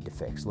you need to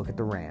fix. Look at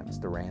the Rams.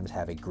 The Rams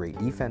have a great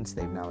defense.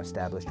 They've now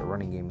established a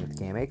running game with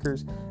Cam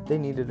Akers. They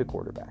needed a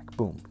quarterback.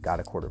 Boom, got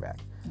a quarterback.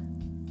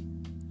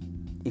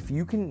 If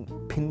you can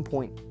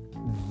pinpoint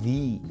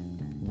the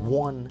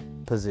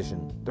one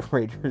position the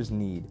Raiders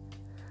need,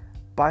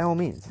 by all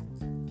means.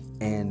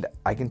 And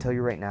I can tell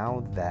you right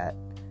now that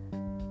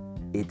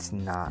it's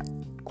not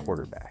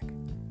quarterback.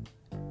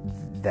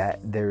 That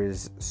there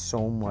is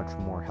so much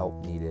more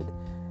help needed.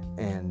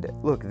 And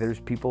look, there's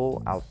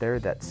people out there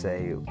that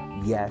say,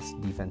 yes,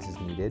 defense is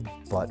needed,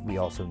 but we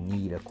also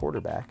need a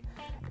quarterback.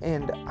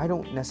 And I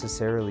don't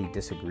necessarily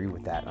disagree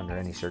with that under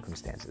any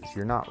circumstances.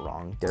 You're not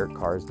wrong. Derek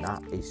Carr is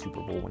not a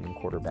Super Bowl winning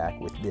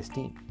quarterback with this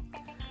team.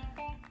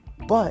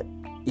 But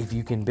if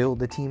you can build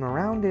the team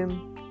around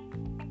him,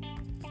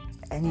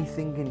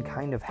 anything can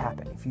kind of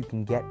happen if you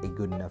can get a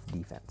good enough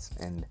defense.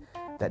 And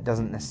that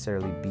doesn't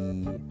necessarily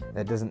mean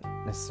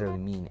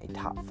a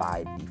top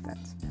 5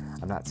 defense.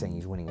 I'm not saying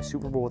he's winning a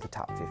Super Bowl with a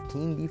top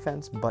 15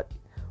 defense, but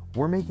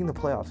we're making the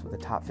playoffs with a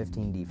top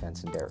 15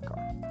 defense in Derek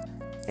Carr.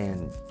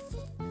 And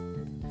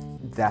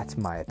that's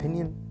my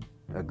opinion.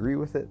 Agree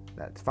with it,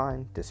 that's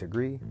fine.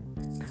 Disagree,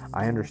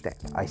 I understand.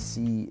 I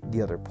see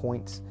the other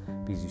points,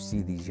 because you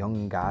see these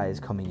young guys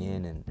coming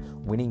in and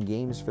winning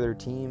games for their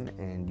team,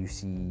 and you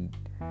see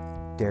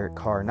Derek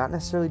Carr not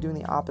necessarily doing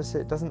the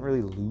opposite. Doesn't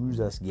really lose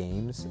us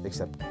games,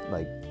 except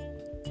like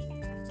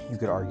you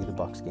could argue the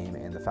Bucs game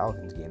and the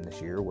Falcons game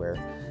this year, where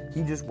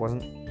he just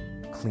wasn't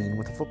clean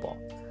with the football.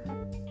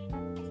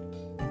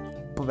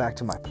 But back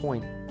to my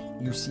point,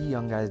 you see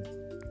young guys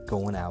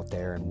going out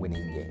there and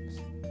winning games.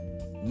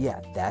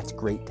 Yeah, that's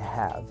great to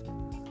have,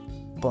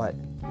 but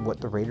what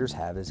the Raiders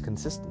have is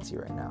consistency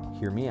right now.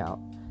 Hear me out.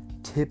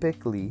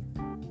 Typically,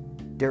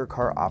 Derek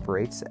Carr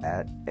operates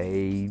at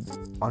a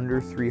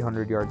under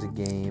 300 yards a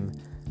game,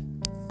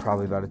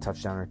 probably about a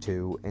touchdown or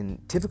two, and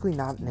typically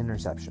not an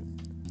interception.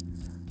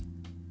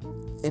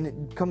 And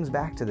it comes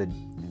back to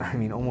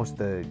almost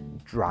the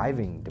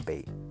driving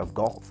debate of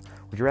golf.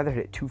 Would you rather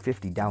hit it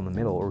 250 down the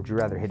middle, or would you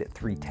rather hit it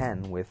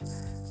 310 with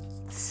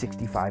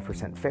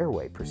 65%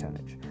 fairway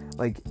percentage?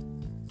 Like,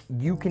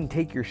 you can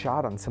take your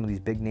shot on some of these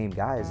big name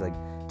guys. Like,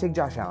 take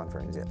Josh Allen for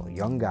example.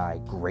 Young guy,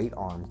 great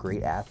arm,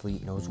 great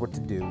athlete, knows what to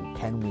do,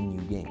 can win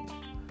you games.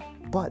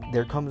 But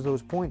there comes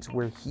those points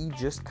where he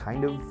just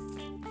kind of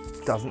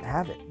doesn't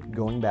have it.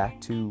 Going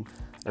back to,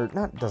 or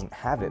not doesn't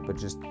have it, but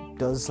just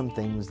does some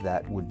things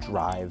that would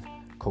drive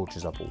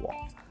coaches up a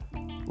wall.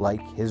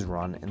 Like his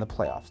run in the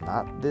playoffs.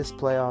 Not this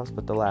playoffs,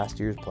 but the last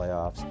year's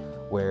playoffs,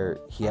 where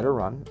he had a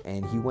run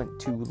and he went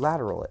to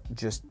lateral it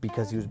just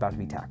because he was about to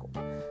be tackled.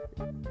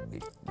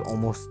 It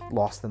almost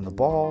lost them the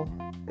ball,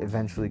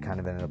 eventually kind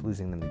of ended up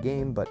losing them the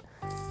game, but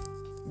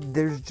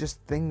there's just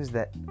things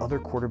that other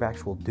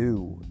quarterbacks will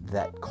do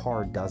that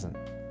Carr doesn't.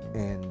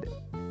 And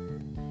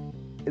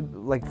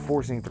like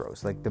forcing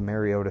throws, like the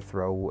Mariota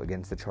throw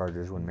against the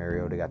Chargers when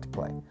Mariota got to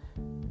play.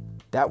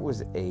 That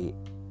was a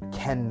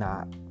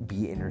cannot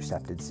be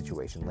intercepted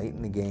situation. Late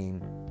in the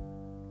game,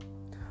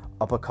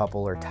 up a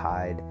couple or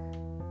tied,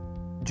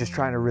 just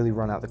trying to really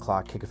run out the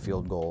clock, kick a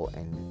field goal,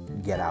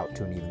 and get out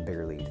to an even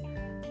bigger lead.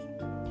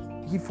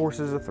 He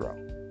forces a throw,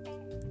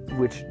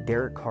 which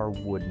Derek Carr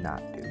would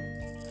not do.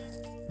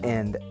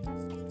 And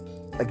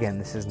again,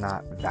 this is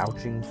not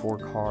vouching for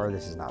Carr,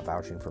 this is not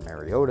vouching for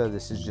Mariota,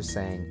 this is just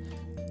saying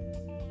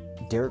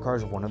Derek Carr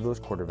is one of those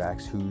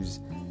quarterbacks whose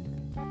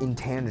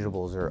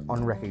intangibles or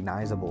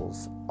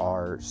unrecognizables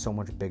are so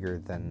much bigger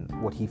than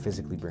what he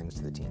physically brings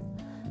to the team.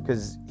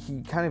 Because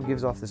he kind of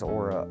gives off this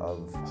aura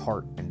of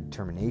heart and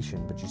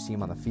determination, but you see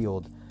him on the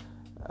field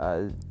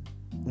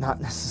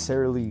not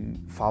necessarily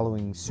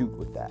following suit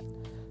with that.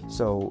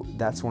 So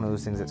that's one of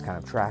those things that's kind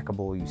of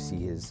trackable. You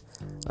see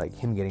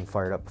him getting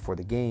fired up before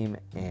the game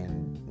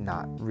and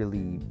not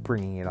really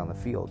bringing it on the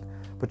field.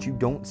 But you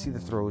don't see the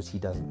throws he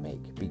doesn't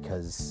make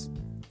because,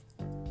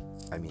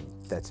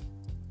 that's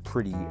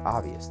pretty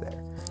obvious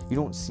there. You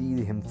don't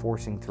see him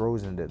forcing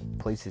throws into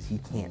places he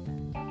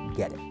can't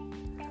get it.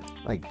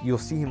 Like, you'll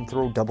see him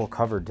throw double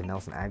covered to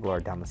Nelson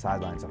Aguilar down the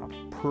sidelines on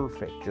a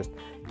perfect, just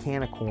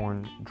can of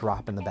corn,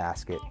 drop in the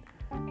basket,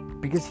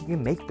 because he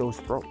can make those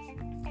throws.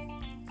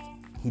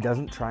 He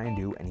doesn't try and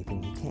do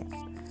anything he can't.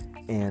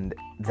 And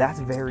that's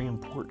very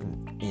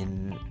important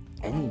in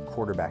any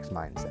quarterback's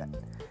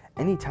mindset.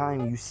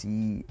 Anytime you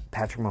see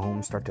Patrick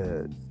Mahomes start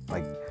to,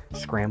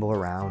 scramble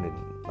around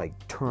and,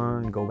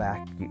 turn, go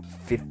back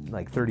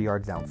 30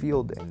 yards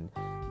downfield, and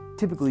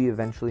typically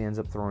eventually ends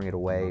up throwing it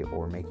away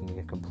or making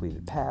a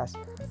completed pass,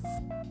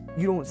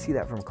 you don't see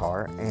that from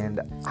Carr,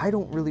 and I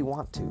don't really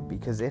want to,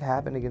 because it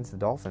happened against the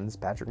Dolphins.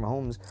 Patrick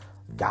Mahomes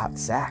got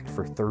sacked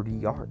for 30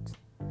 yards.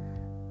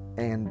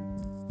 And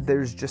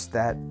there's just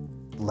that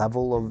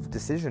level of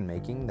decision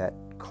making that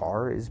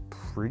Carr is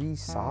pretty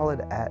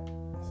solid at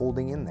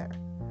holding in there.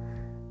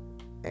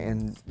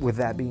 And with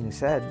that being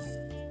said,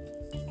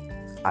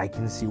 I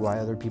can see why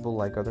other people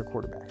like other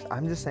quarterbacks.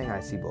 I'm just saying I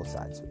see both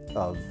sides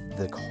of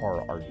the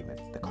Carr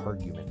argument, the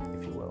Cargument,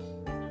 if you will.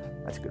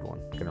 That's a good one.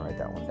 I'm gonna write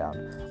that one down.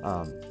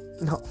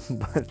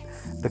 But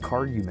the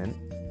Cargument,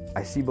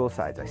 I see both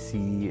sides. I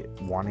see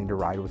wanting to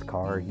ride with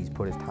Carr. He's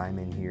put his time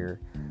in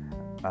here,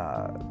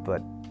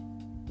 but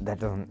that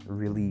doesn't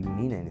really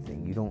mean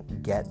anything. You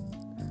don't get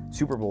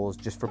Super Bowls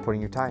just for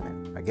putting your time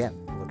in.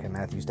 Again, look at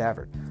Matthew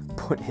Stafford.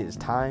 Put his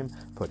time,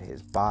 put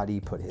his body,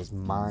 put his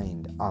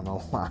mind on the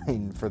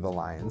line for the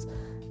Lions.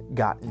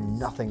 Got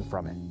nothing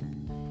from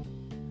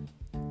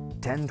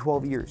it. 10,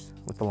 12 years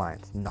with the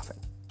Lions. Nothing.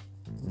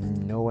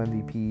 No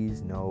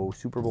MVPs, no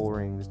Super Bowl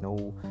rings,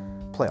 no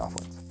playoff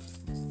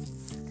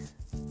wins.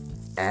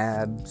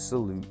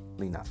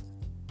 Absolutely nothing.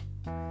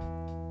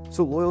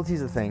 So loyalty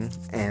is a thing,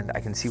 and I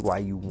can see why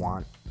you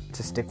want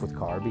to stick with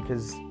Carr,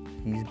 because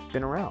he's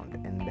been around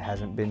and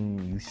hasn't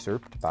been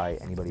usurped by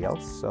anybody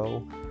else.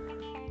 So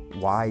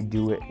why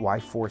do it? Why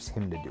force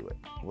him to do it?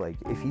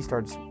 If he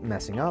starts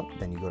messing up,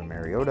 then you go to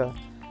Mariota.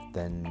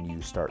 then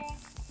you start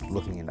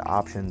looking into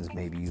options.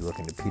 Maybe you look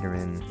into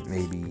Peterman,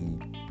 maybe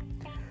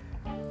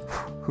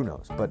who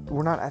knows. But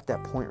we're not at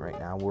that point right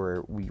now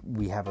where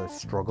we have a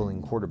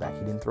struggling quarterback.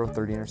 He didn't throw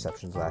 30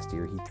 interceptions last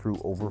year. He threw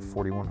over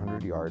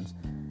 4,100 yards,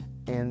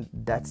 and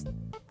that's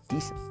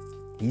decent.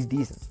 He's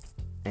decent.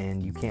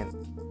 And you can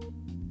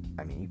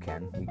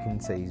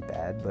say he's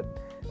bad, but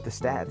the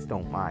stats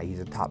don't lie. He's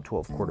a top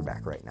 12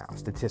 quarterback right now,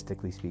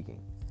 statistically speaking.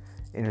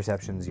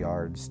 Interceptions,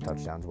 yards,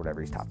 touchdowns,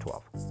 whatever, he's top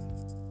 12.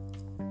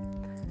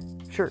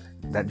 Sure,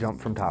 that jump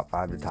from top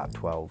 5 to top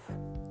 12,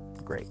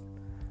 great.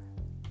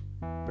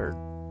 Or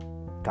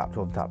top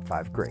 12 to top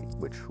 5, great,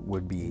 which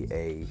would be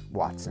a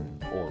Watson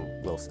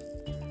or Wilson.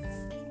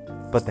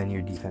 But then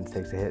your defense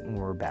takes a hit and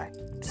we're back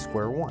to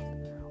square one.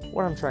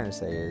 What I'm trying to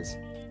say is,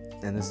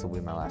 and this will be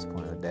my last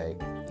point of the day,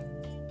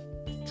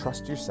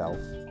 trust yourself.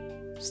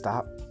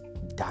 Stop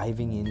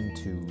diving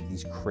into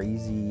these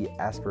crazy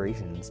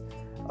aspirations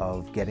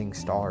of getting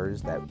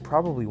stars that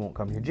probably won't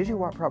come here. JJ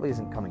Watt probably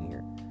isn't coming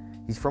here.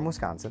 He's from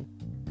Wisconsin,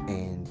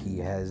 and he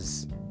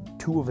has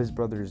 2 of his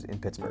brothers in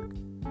Pittsburgh.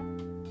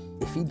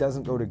 If he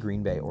doesn't go to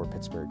Green Bay or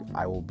Pittsburgh,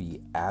 I will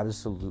be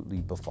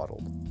absolutely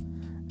befuddled.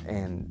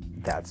 And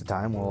that's a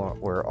time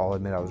where I'll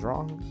admit I was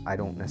wrong. I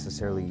don't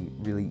necessarily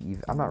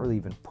I'm not really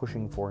even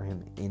pushing for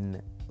him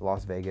in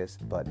Las Vegas,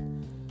 but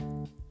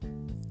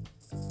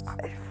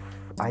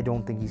I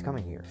don't think he's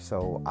coming here.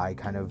 So I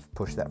kind of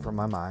push that from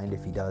my mind.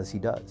 If he does, he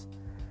does.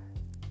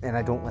 And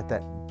I don't let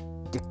that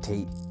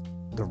dictate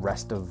the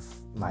rest of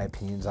my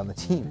opinions on the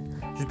team.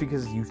 Just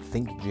because you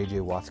think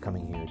JJ Watt's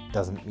coming here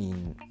doesn't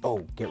mean,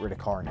 oh, get rid of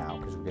Carr now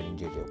because we're getting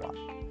JJ Watt.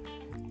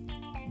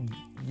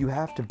 You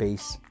have to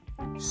base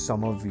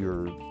some of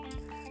your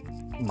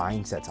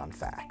mindsets on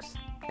facts.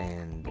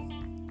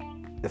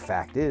 And the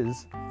fact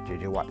is,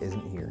 JJ Watt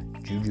isn't here.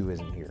 Juju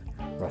isn't here.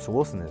 Russell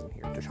Wilson isn't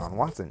here. Deshaun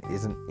Watson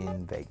isn't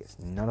in Vegas.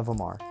 None of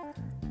them are.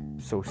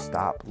 So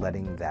stop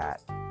letting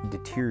that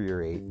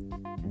deteriorate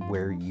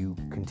where you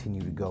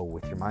continue to go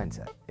with your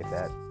mindset, if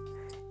that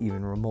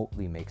even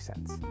remotely makes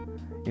sense.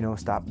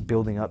 Stop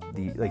building up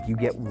you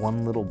get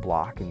one little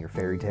block in your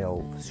fairy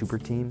tale super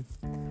team,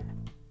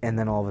 and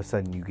then all of a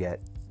sudden you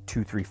get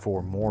 2, 3,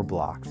 4 more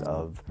blocks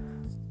of,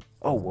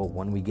 oh, well,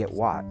 when we get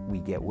Watt, we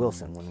get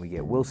Wilson. When we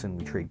get Wilson,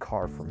 we trade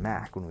Carr for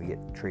Mack. When we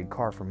trade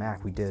Carr for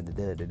Mack, we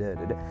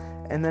da-da-da-da-da-da.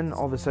 And then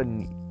all of a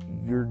sudden,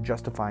 you're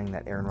justifying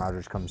that Aaron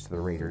Rodgers comes to the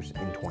Raiders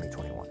in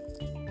 2021.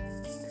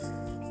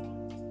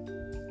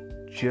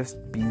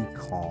 Just be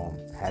calm.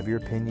 Have your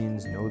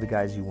opinions. Know the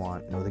guys you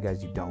want. Know the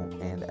guys you don't.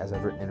 And as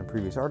I've written in a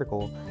previous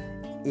article,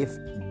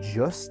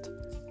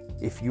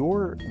 if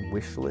your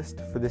wish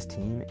list for this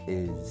team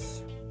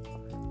is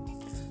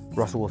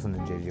Russell Wilson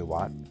and JJ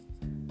Watt,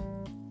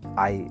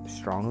 I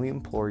strongly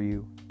implore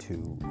you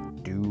to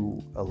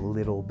do a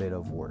little bit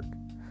of work.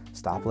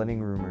 Stop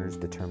letting rumors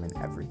determine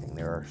everything.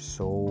 There are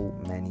so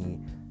many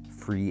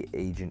free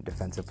agent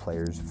defensive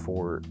players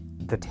for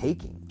the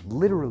taking.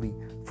 Literally,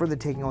 for the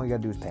taking, all you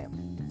gotta do is pay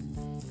them.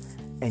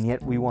 And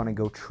yet we want to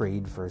go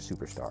trade for a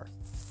superstar.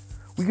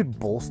 We could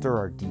bolster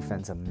our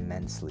defense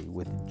immensely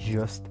with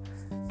just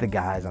the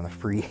guys on the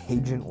free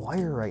agent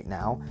wire right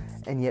now,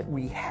 and yet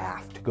we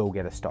have to go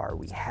get a star.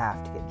 We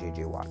have to get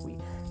JJ Watt. We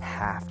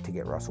have to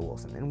get Russell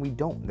Wilson, and we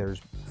don't.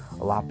 There's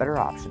a lot better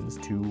options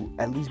to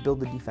at least build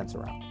the defense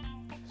around.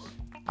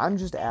 I'm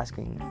just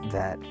asking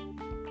that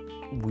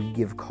we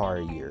give Carr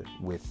a year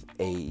with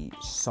a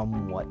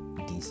somewhat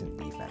decent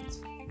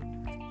defense.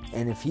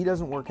 And if he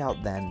doesn't work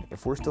out then,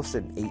 if we're still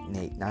sitting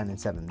 8-8,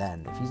 9-7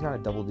 then, if he's not a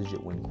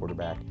double-digit win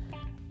quarterback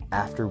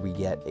after we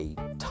get a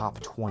top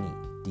 20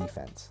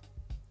 defense,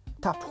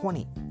 top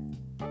 20,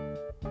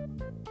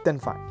 then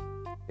fine.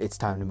 It's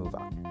time to move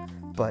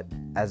on. But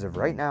as of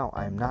right now,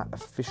 I'm not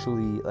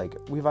officially,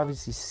 we've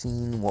obviously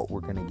seen what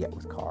we're going to get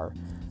with Carr,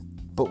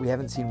 but we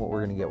haven't seen what we're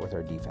going to get with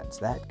our defense.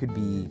 That could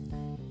be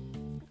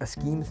a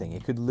scheme thing.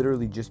 It could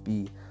literally just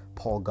be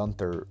Paul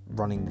Guenther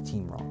running the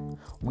team wrong.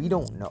 We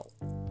don't know.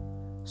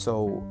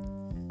 So,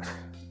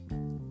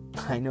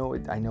 I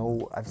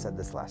know I've said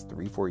this last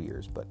 3-4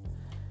 years, but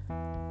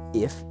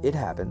if it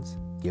happens,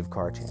 give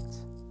Carr a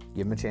chance.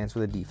 Give him a chance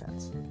with a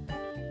defense.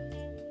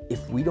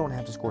 If we don't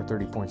have to score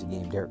 30 points a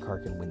game, Derek Carr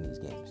can win these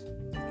games.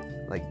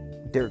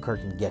 Derek Carr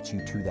can get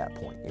you to that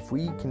point. If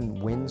we can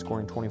win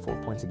scoring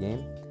 24 points a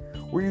game,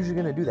 we're usually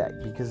going to do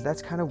that because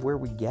that's kind of where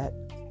we get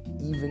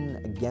even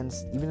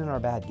in our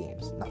bad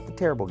games. Not the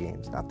terrible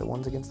games, not the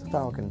ones against the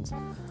Falcons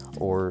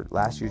or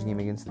last year's game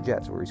against the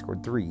Jets where we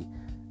scored 3.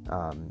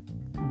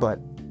 But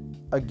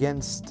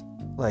against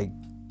the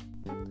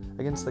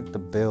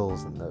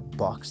Bills and the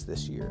Bucks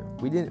this year,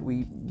 we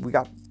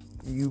got,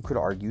 you could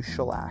argue,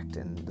 shellacked,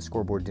 and the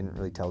scoreboard didn't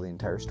really tell the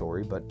entire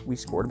story, but we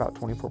scored about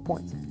 24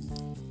 points.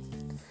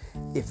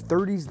 If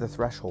 30's the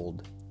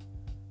threshold,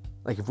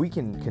 if we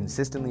can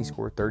consistently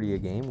score 30 a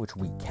game, which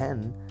we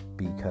can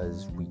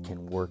because we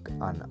can work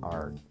on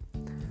our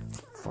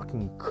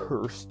fucking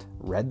cursed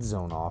red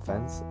zone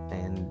offense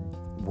and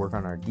work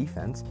on our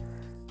defense,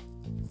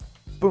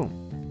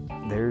 boom,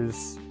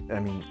 there's I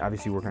mean,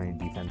 obviously work on your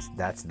defense,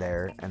 that's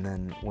there. And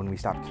then when we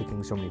stop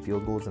kicking so many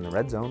field goals in the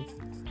red zone,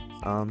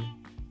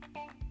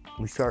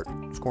 we start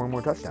scoring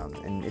more touchdowns.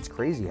 And it's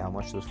crazy how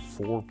much those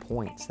 4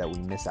 points that we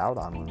miss out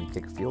on when we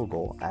kick a field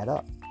goal add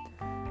up.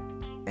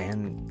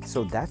 And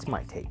so that's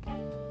my take.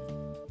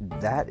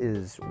 That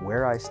is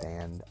where I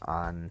stand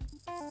on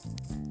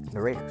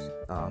the Raiders.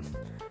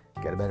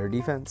 Get a better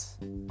defense,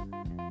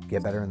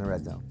 get better in the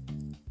red zone.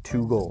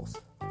 2 goals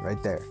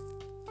right there.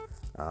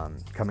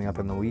 Coming up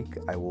in the week,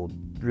 I will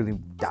really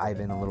dive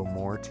in a little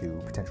more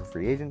to potential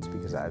free agents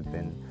because I've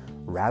been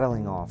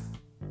rattling off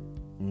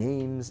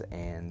names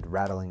and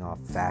rattling off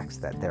facts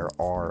that there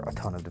are a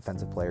ton of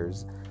defensive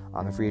players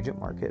on the free agent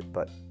market.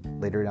 But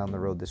later down the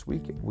road this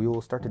week, we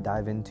will start to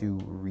dive into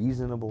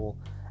reasonable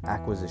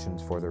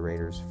acquisitions for the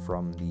Raiders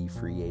from the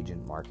free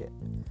agent market.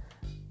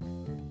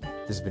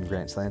 This has been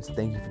Grant Slants.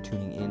 Thank you for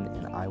tuning in,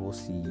 and I will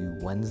see you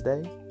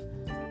Wednesday.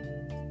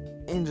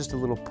 And just a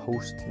little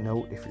post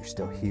note, if you're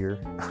still here,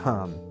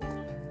 I'm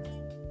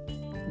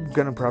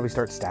gonna probably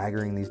start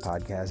staggering these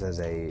podcasts as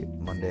a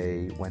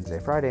Monday, Wednesday,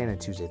 Friday, and a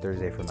Tuesday,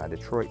 Thursday for my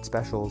Detroit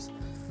specials,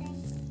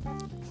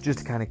 just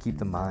to kind of keep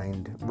the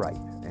mind right.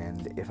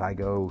 And if I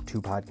go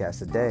 2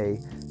 podcasts a day,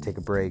 take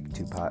a break,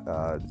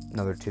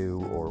 another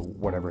 2, or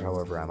whatever,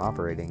 however I'm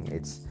operating,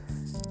 it's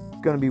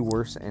going to be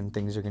worse and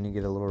things are going to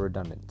get a little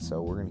redundant.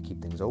 So we're going to keep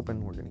things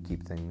open. We're going to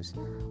keep things a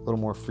little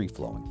more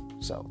free-flowing.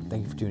 So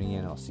thank you for tuning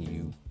in. I'll see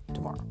you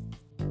tomorrow.